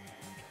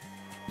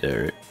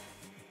 There.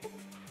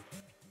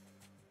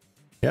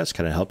 Yes,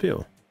 can I help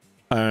you?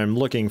 I'm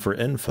looking for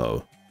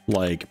info,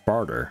 like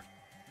barter.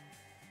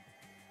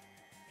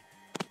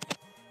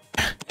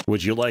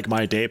 Would you like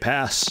my day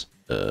pass?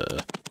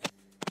 It'd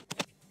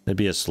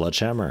be a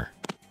sledgehammer.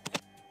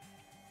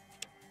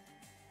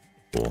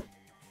 Cool.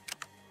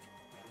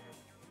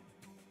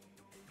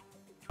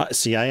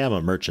 See, I am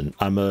a merchant.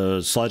 I'm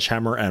a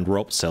sledgehammer and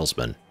rope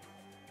salesman.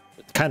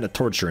 Kind of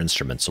torture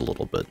instruments a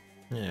little bit.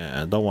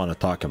 Yeah, I don't want to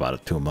talk about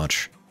it too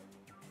much.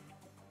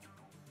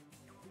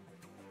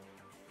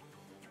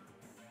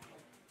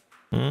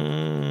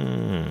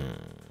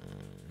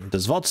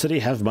 Does Vault City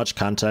have much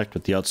contact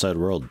with the outside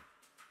world?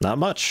 Not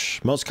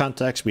much. Most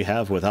contacts we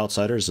have with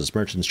outsiders is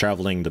merchants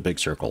traveling the big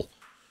circle.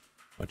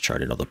 Which I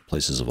already know the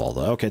places of all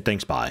the... Okay,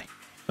 thanks, bye.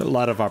 A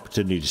lot of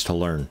opportunities to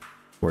learn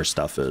where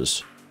stuff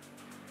is.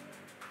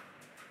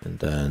 And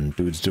then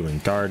dude's doing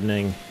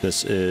gardening.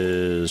 This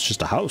is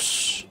just a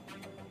house.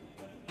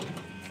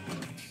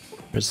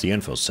 Where's the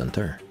info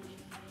center?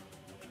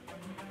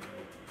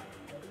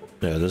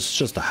 Yeah, this is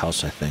just a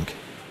house, I think.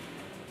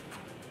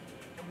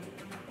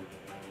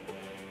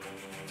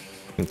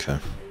 Okay.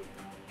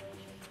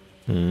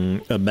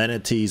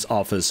 Amenities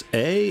office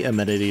A,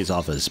 amenities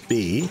office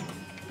B,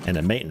 and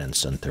a maintenance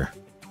center.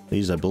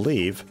 These, I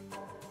believe,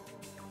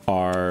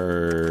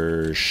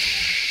 are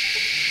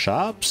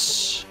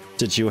shops?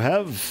 Did you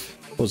have...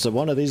 Was it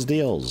one of these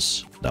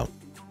deals? No.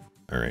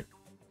 Alright.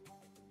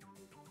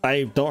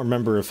 I don't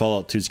remember if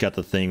Fallout 2's got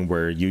the thing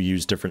where you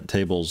use different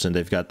tables and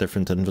they've got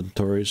different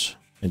inventories.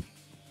 I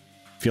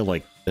feel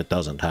like it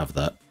doesn't have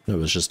that. It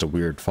was just a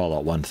weird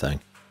Fallout 1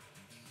 thing.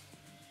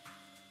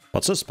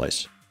 What's this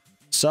place?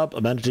 Sub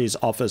Amenities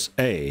Office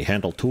A.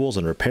 Handle tools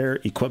and repair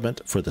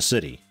equipment for the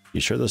city.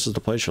 You sure this is the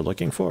place you're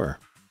looking for?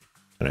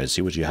 Can I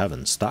see what you have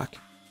in stock?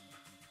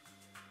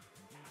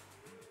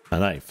 A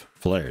knife,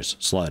 flares,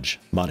 sludge,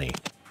 money,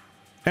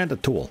 and a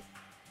tool.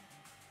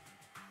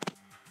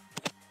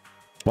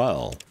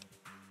 Well.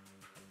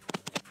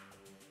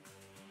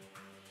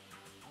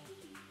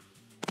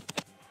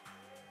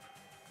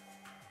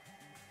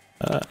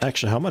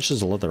 Actually, how much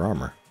is the leather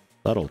armor?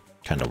 That'll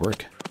kind of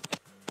work.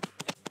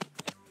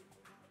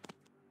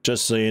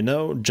 Just so you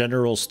know,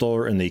 general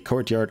store in the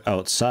courtyard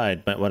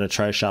outside. Might want to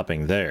try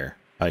shopping there.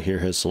 I hear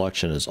his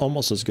selection is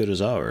almost as good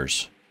as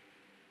ours.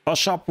 I'll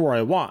shop where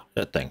I want.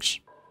 Thanks.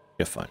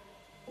 You're fine.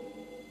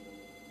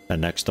 And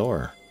next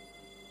door.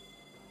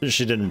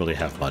 She didn't really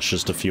have much,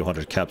 just a few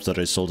hundred caps that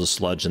I sold a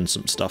sludge and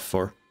some stuff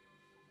for.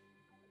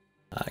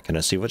 Can I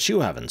see what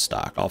you have in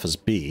stock? Office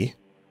B.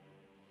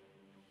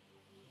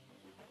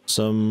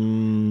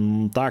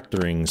 Some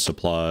doctoring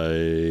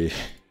supply.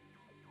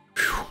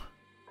 Whew.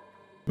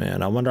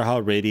 Man, I wonder how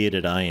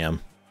radiated I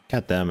am.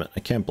 God damn it, I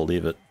can't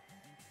believe it.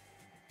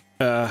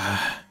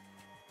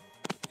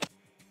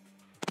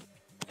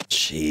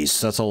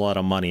 Jeez, that's a lot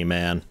of money,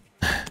 man.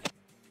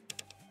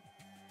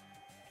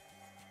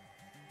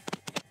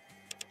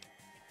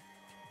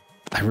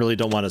 I really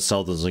don't want to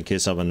sell this in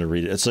case I want to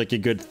read it. It's like a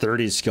good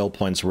 30 skill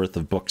points worth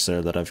of books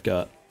there that I've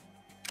got.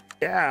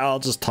 Yeah, I'll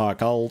just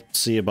talk. I'll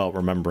see about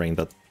remembering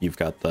that you've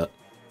got that.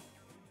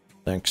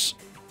 Thanks.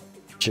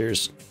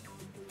 Cheers.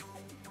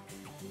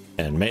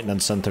 And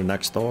maintenance center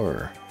next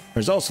door.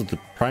 There's also the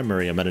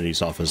primary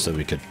amenities office that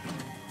we could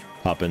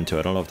hop into.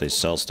 I don't know if they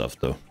sell stuff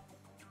though.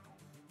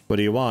 What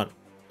do you want?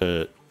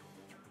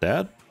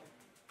 Dad?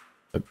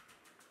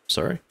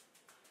 Sorry?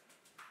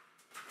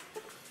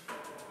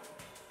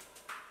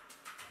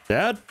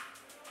 Dad?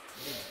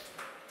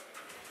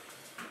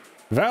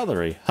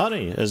 Valerie,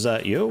 honey, is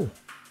that you?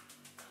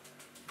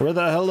 Where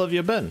the hell have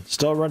you been?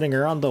 Still running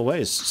around the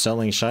waste,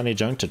 selling shiny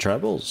junk to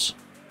trebles?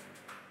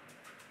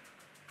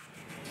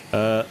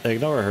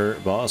 Ignore her,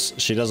 boss.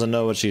 She doesn't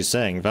know what she's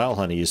saying. Val,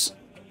 honeys.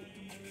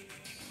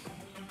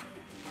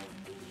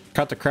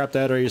 Cut the crap,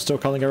 Dad. Are you still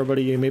calling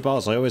everybody you me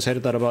boss? I always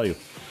hated that about you.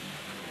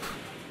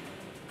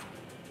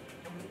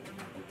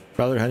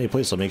 Brother, honey,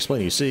 please let me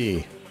explain. You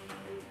see.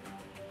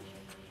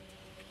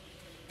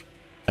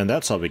 And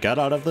that's how we got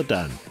out of the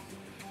den.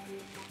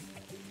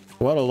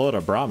 What a load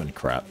of Brahmin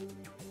crap.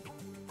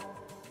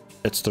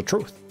 It's the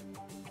truth.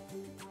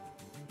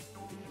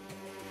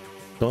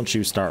 Don't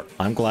you start.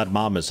 I'm glad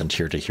Mom isn't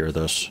here to hear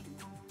this.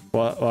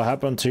 What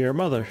happened to your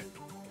mother?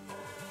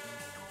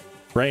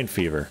 Brain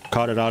fever.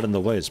 Caught it out in the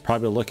ways.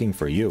 Probably looking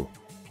for you.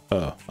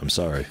 Oh, I'm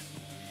sorry.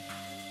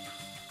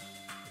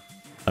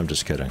 I'm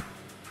just kidding.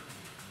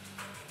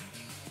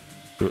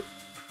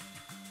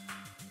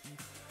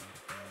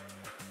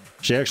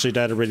 She actually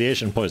died of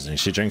radiation poisoning.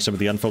 She drank some of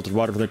the unfiltered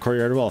water from the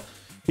courtyard wall.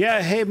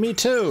 Yeah, hey, me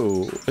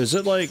too. Is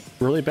it, like,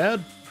 really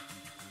bad?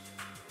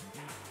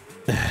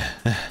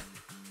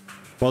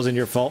 Wasn't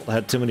your fault.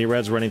 Had too many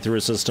reds running through her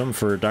system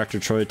for Dr.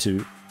 Troy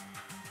to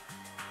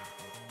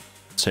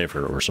save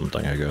her or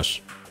something, I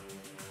guess.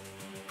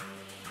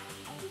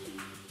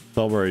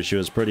 Don't worry, she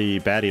was pretty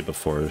batty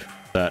before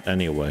that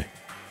anyway.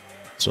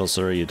 So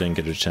sorry you didn't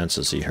get a chance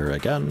to see her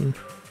again.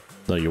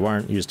 Though you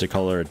aren't used to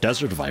call her a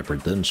desert viper,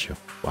 didn't you?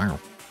 Wow.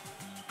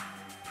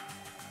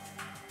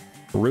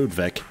 Rude,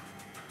 Vic.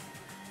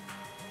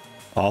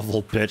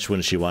 Awful bitch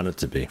when she wanted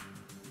to be.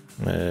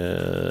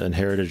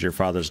 Inherited your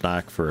father's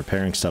knack for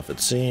repairing stuff, it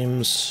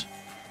seems.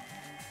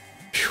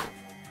 Whew.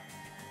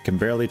 Can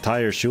barely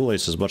tie your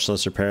shoelaces, much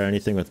less repair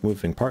anything with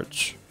moving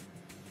parts.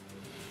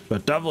 The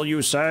devil,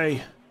 you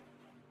say?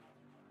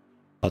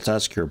 Let's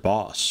ask your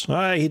boss.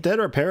 He did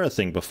repair a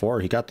thing before.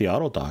 He got the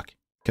auto dock.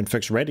 Can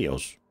fix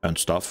radios and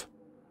stuff.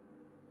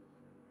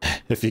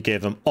 If you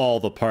gave him all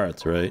the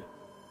parts, right?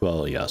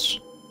 Well, yes.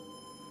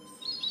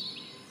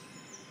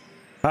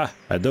 Ha!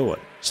 I do it.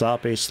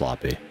 Sloppy,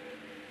 sloppy.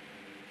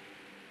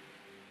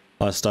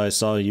 Last I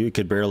saw you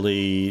could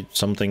barely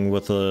something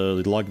with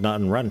a lug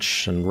nut and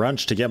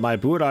wrench to get my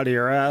boot out of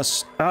your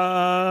ass.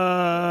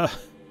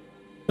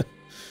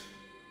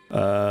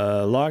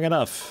 Long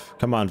enough.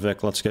 Come on,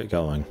 Vic, let's get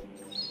going.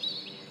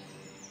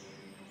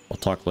 We'll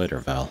talk later,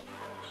 Val.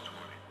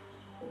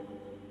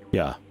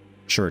 Yeah,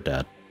 sure,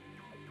 Dad.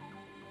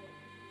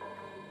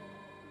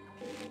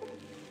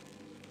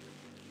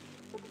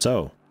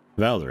 So,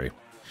 Valerie.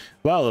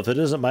 Well, if it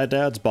isn't my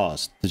dad's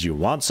boss, did you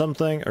want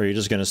something, or are you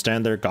just gonna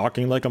stand there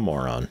gawking like a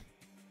moron?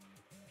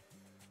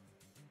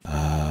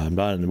 I'm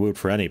not in the mood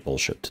for any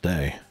bullshit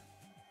today.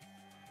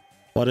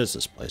 What is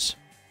this place?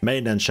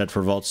 Maintenance shed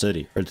for Vault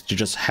City, or did you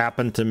just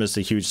happen to miss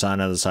a huge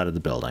sign on the side of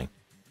the building?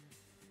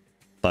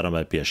 Thought it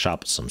might be a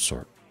shop of some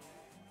sort.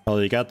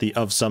 Well, you got the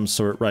of some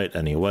sort right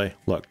anyway.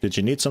 Look, did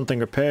you need something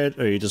repaired,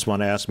 or you just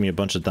want to ask me a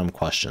bunch of dumb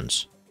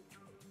questions?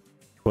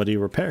 What do you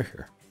repair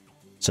here?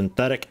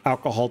 Synthetic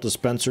alcohol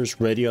dispensers,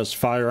 radios,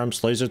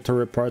 firearms, laser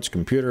turret parts,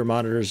 computer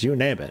monitors, you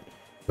name it.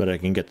 But I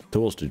can get the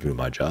tools to do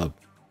my job.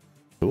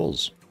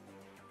 Tools?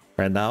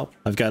 Right now,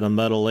 I've got a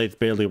metal lathe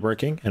barely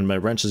working, and my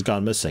wrench has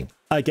gone missing.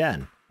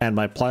 Again! And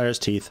my pliers'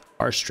 teeth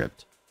are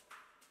stripped.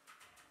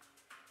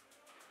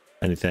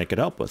 Anything I could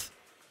help with?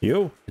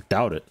 You? I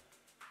doubt it.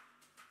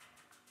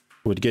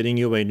 Would getting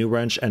you a new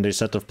wrench and a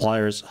set of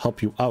pliers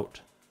help you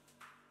out?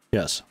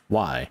 Yes.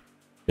 Why?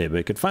 Maybe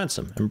I could find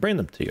some and bring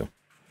them to you.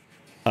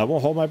 I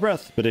won't hold my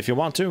breath, but if you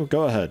want to,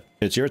 go ahead.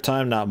 It's your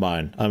time, not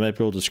mine. I might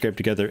be able to scrape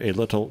together a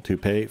little to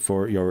pay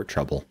for your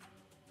trouble.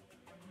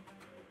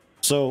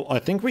 So, I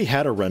think we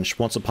had a wrench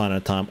once upon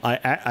a time.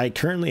 I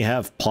currently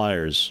have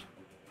pliers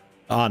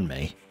on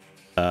me.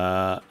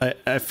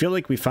 I feel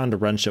like we found a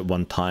wrench at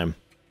one time,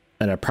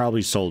 and I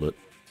probably sold it.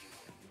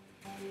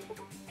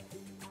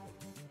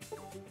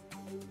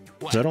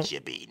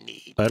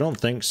 I don't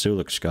think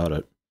Sulek's got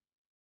it.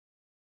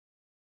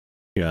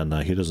 Yeah,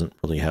 no, he doesn't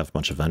really have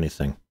much of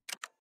anything.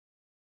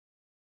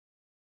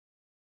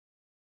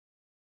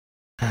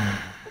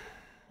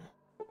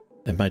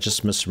 Am I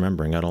just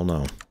misremembering? I don't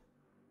know.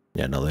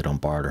 Yeah, no, they don't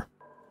barter.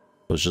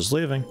 I was just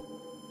leaving.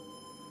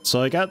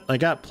 So I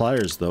got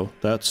pliers though.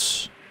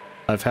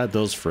 I've had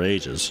those for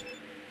ages.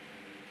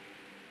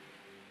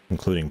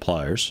 Including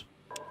pliers.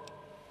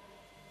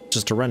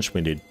 Just a wrench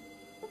we need.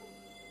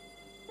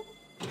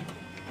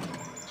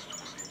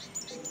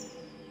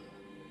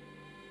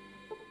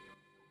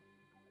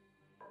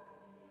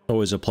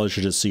 Always a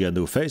pleasure to see a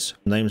new face.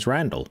 Name's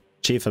Randall.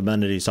 Chief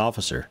Amenities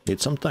Officer.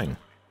 Need something?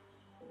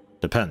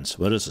 Depends.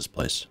 What is this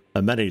place?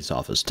 Amenities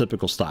office.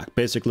 Typical stock.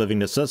 Basic living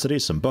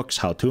necessities. Some books.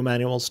 How-to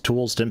manuals.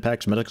 Tools.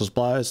 Stimpaks. Medical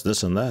supplies.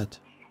 This and that.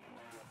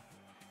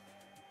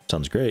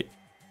 Sounds great.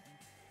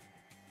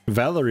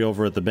 Valerie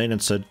over at the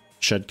maintenance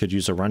shed could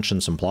use a wrench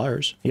and some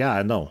pliers. Yeah,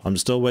 I know. I'm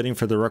still waiting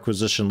for the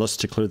requisition list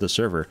to clear the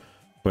server.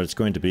 But it's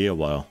going to be a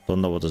while.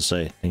 Don't know what to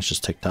say. Things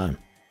just take time.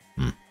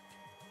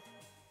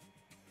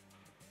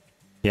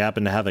 You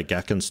happen to have a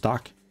GECK in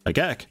stock? A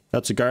GECK?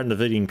 That's a Garden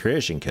of Eden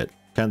creation kit.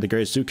 Kind of the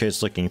gray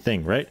suitcase looking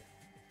thing, right?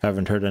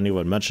 Haven't heard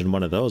anyone mention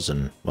one of those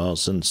in, well,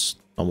 since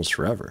almost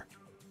forever.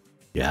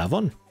 You have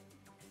one?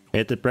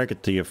 Hate to break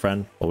it to you,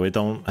 friend, but we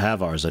don't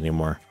have ours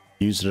anymore.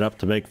 Used it up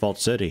to make Vault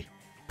City.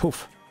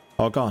 Poof.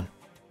 All gone.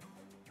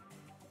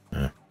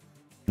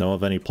 Know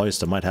of any place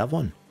that might have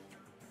one?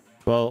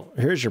 Well,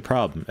 here's your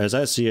problem. As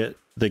I see it,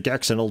 the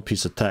GECK's an old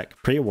piece of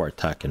tech. Pre-war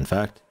tech, in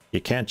fact. You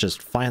can't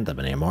just find them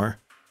anymore.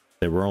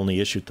 They were only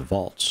issued to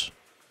vaults.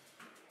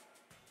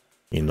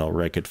 You know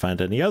where I could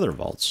find any other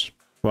vaults?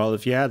 Well,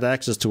 if you had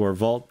access to our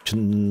vault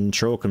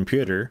control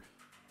computer,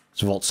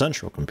 it's Vault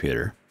Central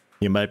computer,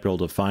 you might be able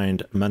to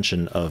find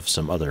mention of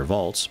some other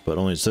vaults, but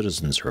only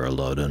citizens are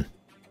allowed in.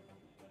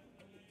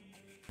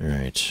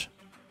 Alright.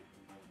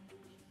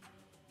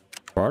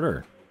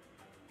 Barter.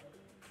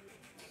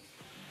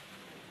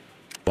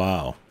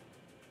 Wow.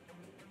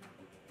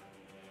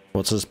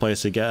 What's this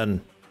place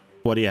again?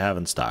 What do you have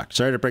in stock?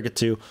 Sorry to break it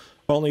to you.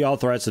 Only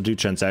authorized to do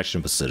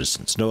transaction with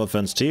citizens. No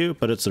offense to you,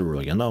 but it's the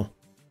rule, you know.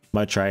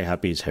 Might try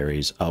Happy's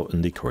Harry's out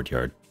in the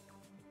courtyard.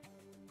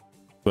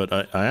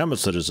 But I am a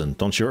citizen.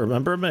 Don't you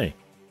remember me?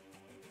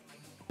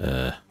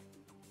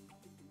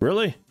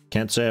 Really?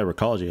 Can't say I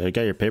recalled you. I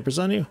got your papers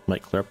on you?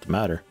 Might clear up the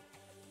matter.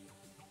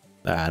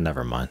 Ah,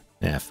 never mind.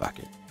 Yeah, fuck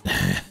it.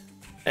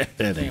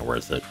 It ain't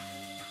worth it.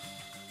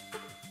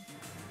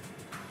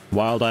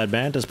 Wild-eyed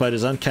man, despite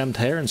his unkempt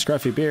hair and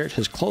scruffy beard,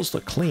 his clothes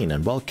look clean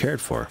and well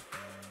cared for.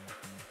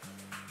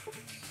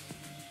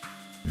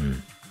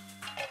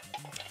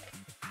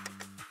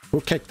 Who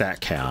kicked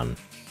that can?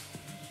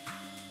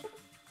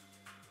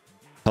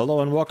 Hello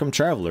and welcome,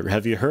 traveler.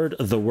 Have you heard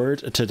the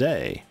word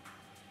today?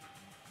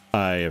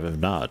 I have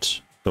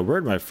not. The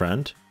word, my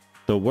friend,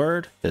 the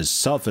word is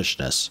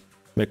selfishness.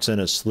 Mix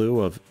in a slew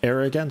of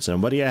arrogance,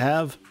 and what do you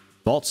have?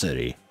 Vault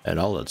City, and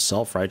all its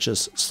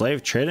self-righteous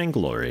slave trading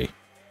glory.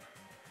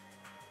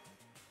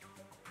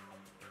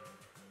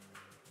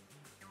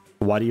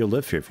 Why do you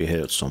live here if you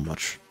hate it so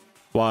much?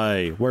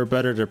 Why, we're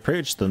better to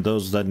preach than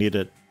those that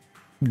need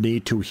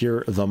to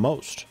hear the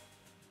most.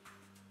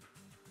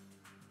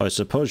 I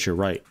suppose you're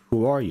right.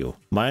 Who are you?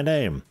 My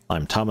name.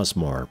 I'm Thomas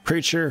More,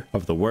 preacher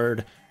of the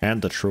word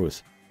and the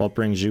truth. What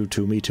brings you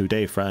to me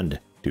today, friend?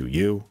 Do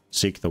you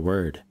seek the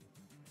word?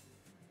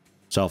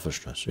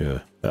 Selfishness, yeah.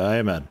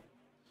 Amen.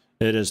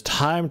 It is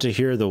time to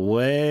hear the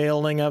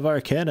wailing of our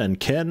kin and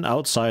kin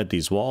outside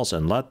these walls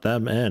and let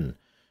them in.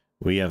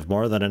 We have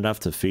more than enough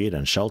to feed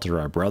and shelter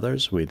our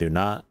brothers. We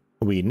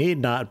need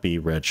not be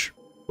rich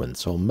when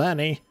so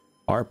many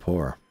are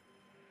poor.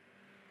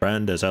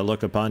 Friend, as I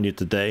look upon you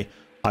today,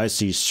 I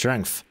see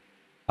strength.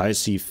 I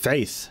see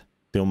faith.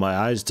 Do my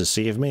eyes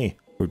deceive me?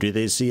 Or do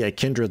they see a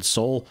kindred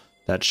soul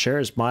that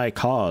shares my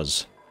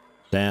cause?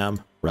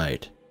 Damn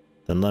right.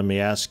 Then let me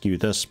ask you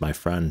this, my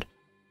friend.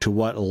 To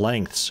what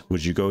lengths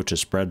would you go to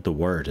spread the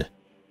word?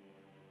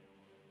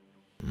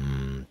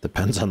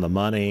 Depends on the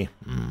money.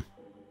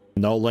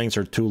 No lengths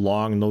are too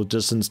long, no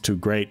distance too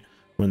great.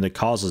 When the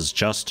cause is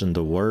just and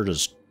the word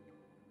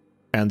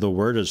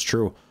is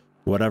true,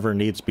 whatever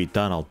needs to be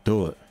done, I'll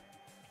do it.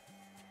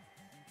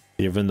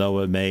 Even though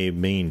it may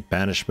mean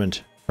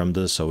banishment from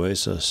this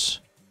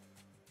oasis.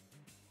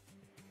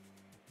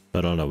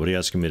 I don't know, what are you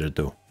asking me to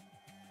do?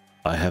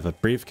 I have a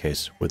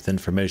briefcase with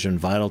information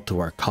vital to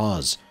our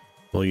cause.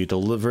 Will you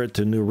deliver it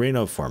to New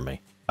Reno for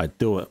me? I'd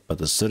do it, but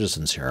the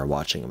citizens here are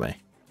watching me.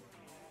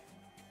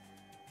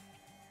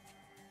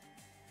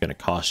 Gonna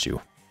cost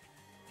you.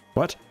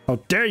 What? How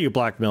dare you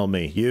blackmail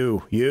me?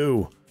 You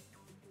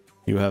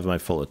have my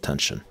full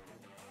attention.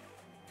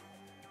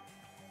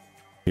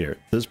 Here,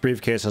 this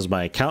briefcase has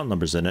my account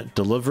numbers in it.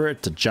 Deliver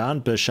it to John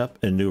Bishop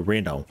in New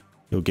Reno.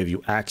 He'll give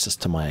you access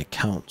to my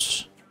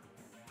accounts.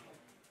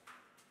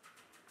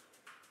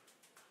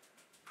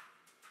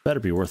 Better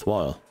be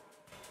worthwhile.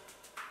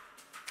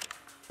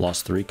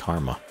 Lost 3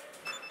 karma.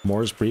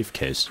 Moore's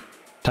briefcase.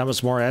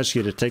 Thomas More asked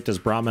you to take this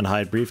Brahmin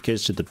hide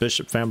briefcase to the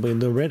Bishop family in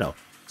New Reno.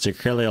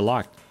 Securely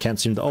locked. Can't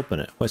seem to open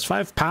it. Weighs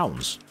 5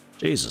 pounds.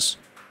 Jesus.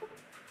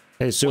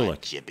 Hey,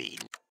 Sulik.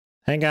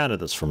 Hang on to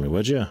this for me,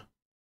 would you?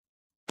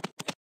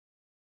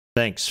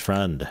 Thanks,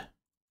 friend.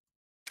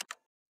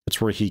 It's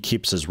where he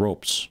keeps his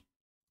ropes.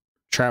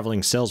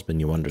 Traveling salesman,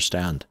 you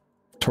understand.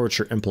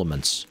 Torture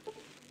implements.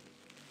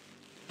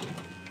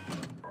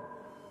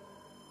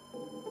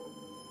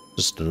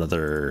 Just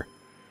another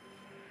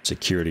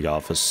security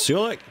office.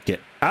 Sulik, get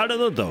out of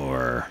the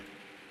door.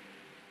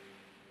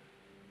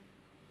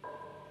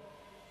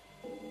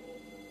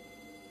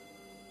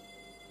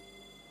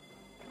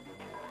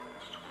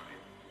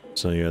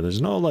 So yeah,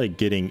 there's no like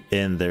getting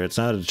in there. It's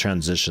not a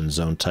transition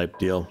zone type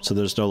deal. So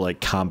there's no like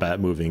combat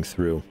moving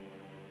through.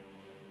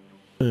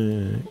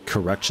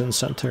 Correction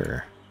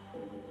center.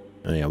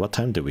 Oh yeah, what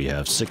time do we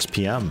have? 6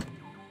 p.m.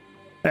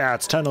 Yeah,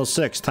 it's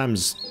 10:06.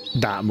 Time's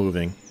not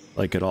moving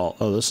like at all.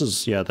 Oh, this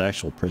is, yeah, the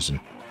actual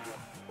prison.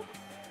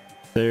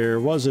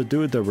 There was a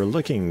dude that we're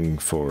looking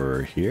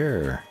for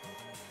here.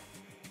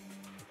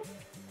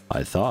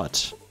 I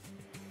thought.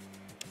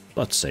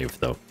 Let's save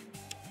though.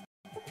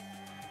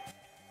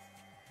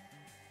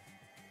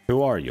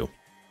 Who are you?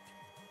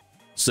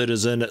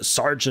 Citizen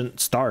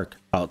Sergeant Stark,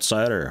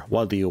 outsider.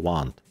 What do you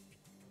want?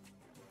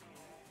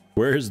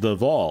 Where's the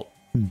vault?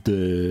 What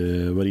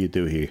do you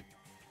do here?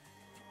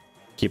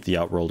 Keep the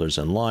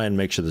outrollers in line,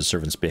 make sure the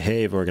servants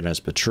behave, organize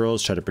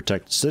patrols, try to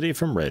protect the city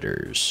from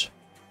raiders.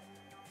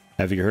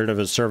 Have you heard of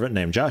a servant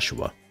named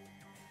Joshua?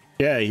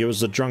 Yeah, he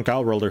was the drunk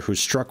outroller who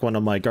struck one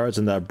of my guards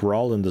in that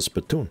brawl in the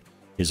spittoon.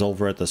 He's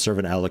over at the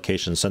servant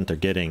allocation center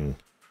getting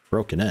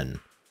broken in.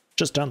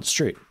 Just down the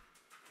street.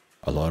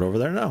 A lot over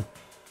there now.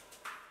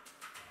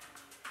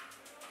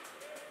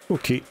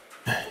 Okay.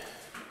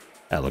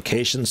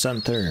 Allocation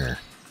center.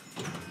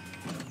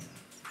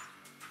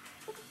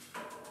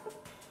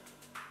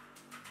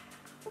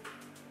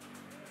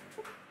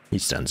 He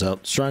stands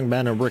out, strong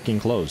man in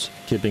working clothes,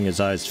 keeping his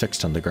eyes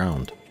fixed on the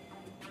ground.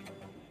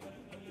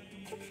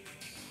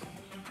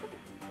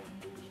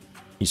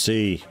 You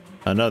see,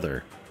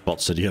 another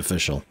Vault City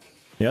official.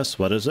 Yes,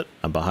 what is it?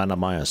 I'm behind on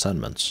my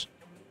assignments.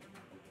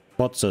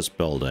 What's this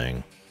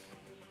building?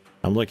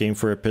 I'm looking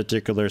for a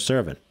particular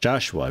servant.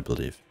 Joshua, I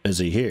believe. Is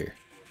he here?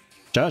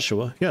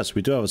 Joshua? Yes,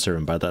 we do have a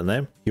servant by that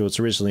name. He was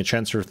recently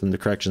transferred from the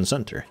correction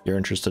center. You're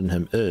interested in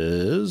him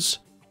is...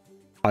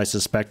 I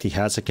suspect he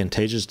has a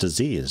contagious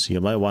disease. You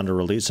might want to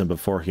release him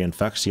before he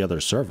infects the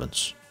other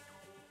servants.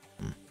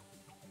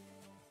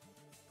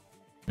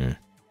 I'd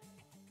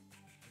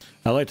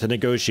like to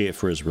negotiate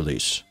for his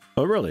release.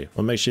 Oh really?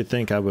 What makes you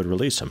think I would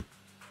release him?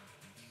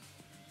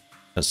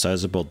 A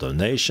sizable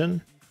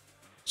donation?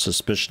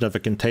 Suspicion of a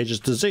contagious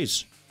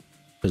disease.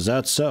 Is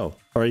that so?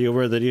 Are you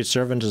aware that each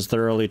servant is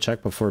thoroughly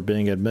checked before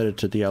being admitted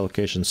to the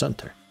allocation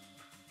center?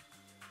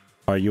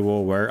 Are you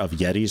aware of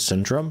Yeti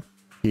syndrome?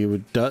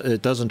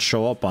 It doesn't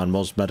show up on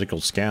most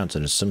medical scans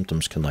and his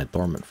symptoms can lie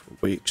dormant for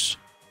weeks.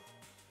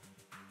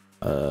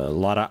 A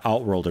lot of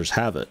outrollers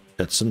have it.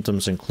 Its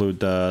symptoms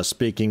include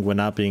speaking when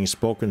not being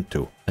spoken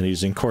to and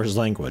using coarse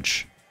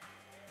language.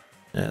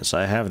 Yes,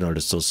 I have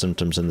noticed those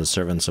symptoms in the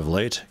servants of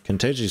late.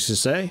 Contagious, you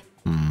say?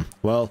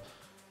 Well,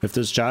 if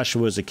this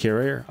Joshua is a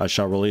carrier, I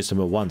shall release him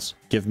at once.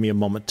 Give me a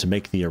moment to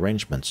make the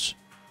arrangements.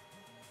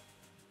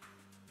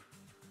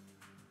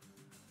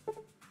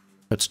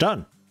 It's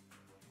done.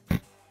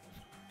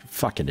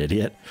 Fucking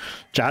idiot.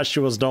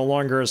 Joshua is no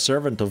longer a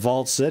servant of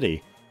Vault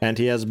City, and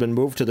he has been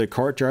moved to the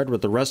courtyard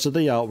with the rest of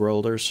the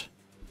Outworlders.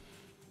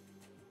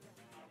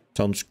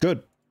 Sounds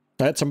good.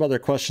 I had some other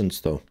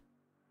questions, though.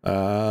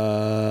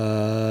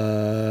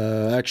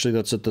 Actually,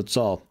 that's it. That's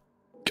all.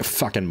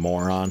 Fucking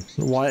moron.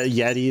 Why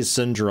Yeti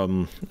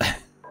syndrome?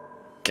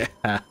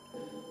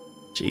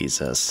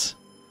 Jesus.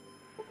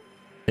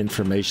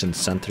 Information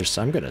centers.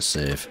 I'm gonna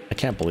save. I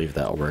can't believe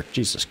that'll work.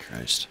 Jesus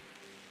Christ.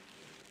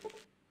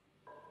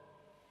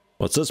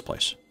 What's this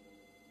place?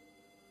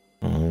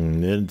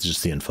 It's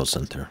just the info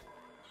center.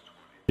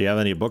 Do you have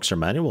any books or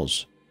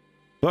manuals?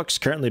 Books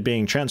currently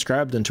being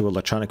transcribed into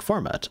electronic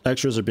format.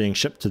 Extras are being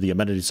shipped to the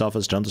amenities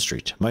office down the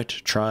street. Might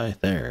try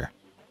there.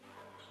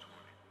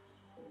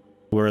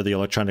 Where are the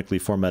electronically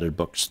formatted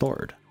books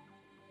stored?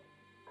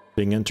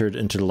 Being entered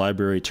into the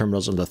library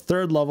terminals on the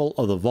 3rd level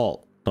of the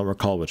vault. Don't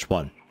recall which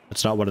one.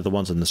 It's not one of the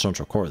ones in the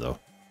central core, though.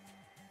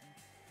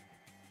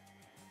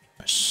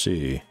 I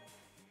see.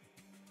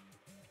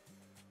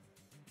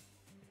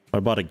 What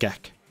about a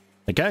GECK?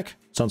 A GECK?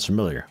 Sounds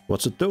familiar.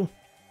 What's it do?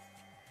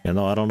 You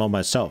know, I don't know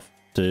myself.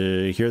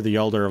 To hear the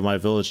elder of my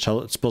village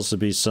tell it's supposed to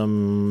be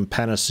some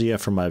panacea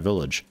for my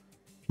village.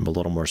 I'm a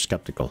little more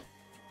skeptical.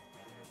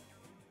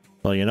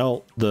 Well, you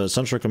know, the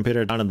central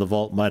computer down in the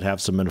vault might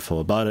have some info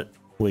about it.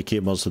 We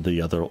keep most of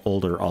the other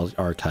older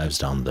archives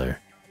down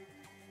there.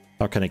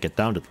 How can I get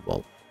down to the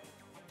vault?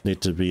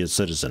 Need to be a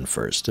citizen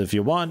first. If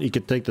you want, you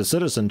could take the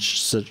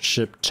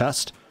citizenship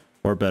test,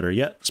 or better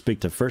yet, speak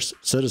to First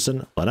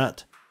Citizen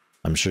Lynette.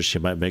 I'm sure she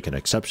might make an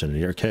exception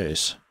in your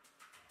case.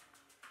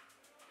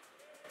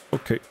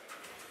 Okay.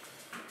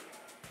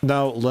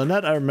 Now,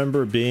 Lynette, I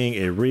remember being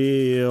a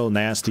real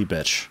nasty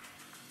bitch.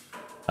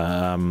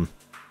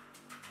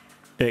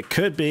 It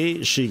could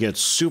be she gets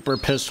super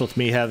pissed with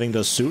me having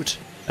the suit,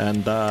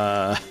 and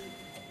I'm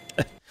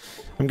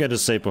gonna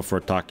say before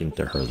talking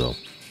to her, though,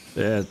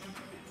 it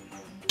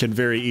can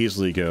very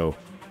easily go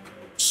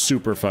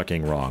super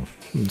fucking wrong.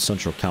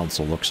 Central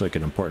Council looks like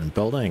an important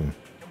building.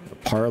 A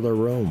parlor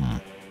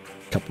room.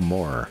 A couple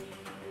more.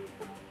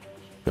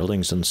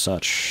 Buildings and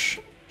such.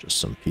 Just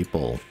some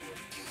people.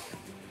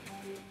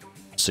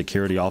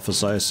 Security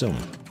office, I assume.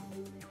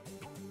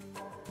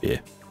 Yeah.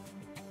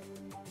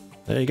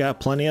 They got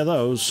plenty of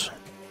those.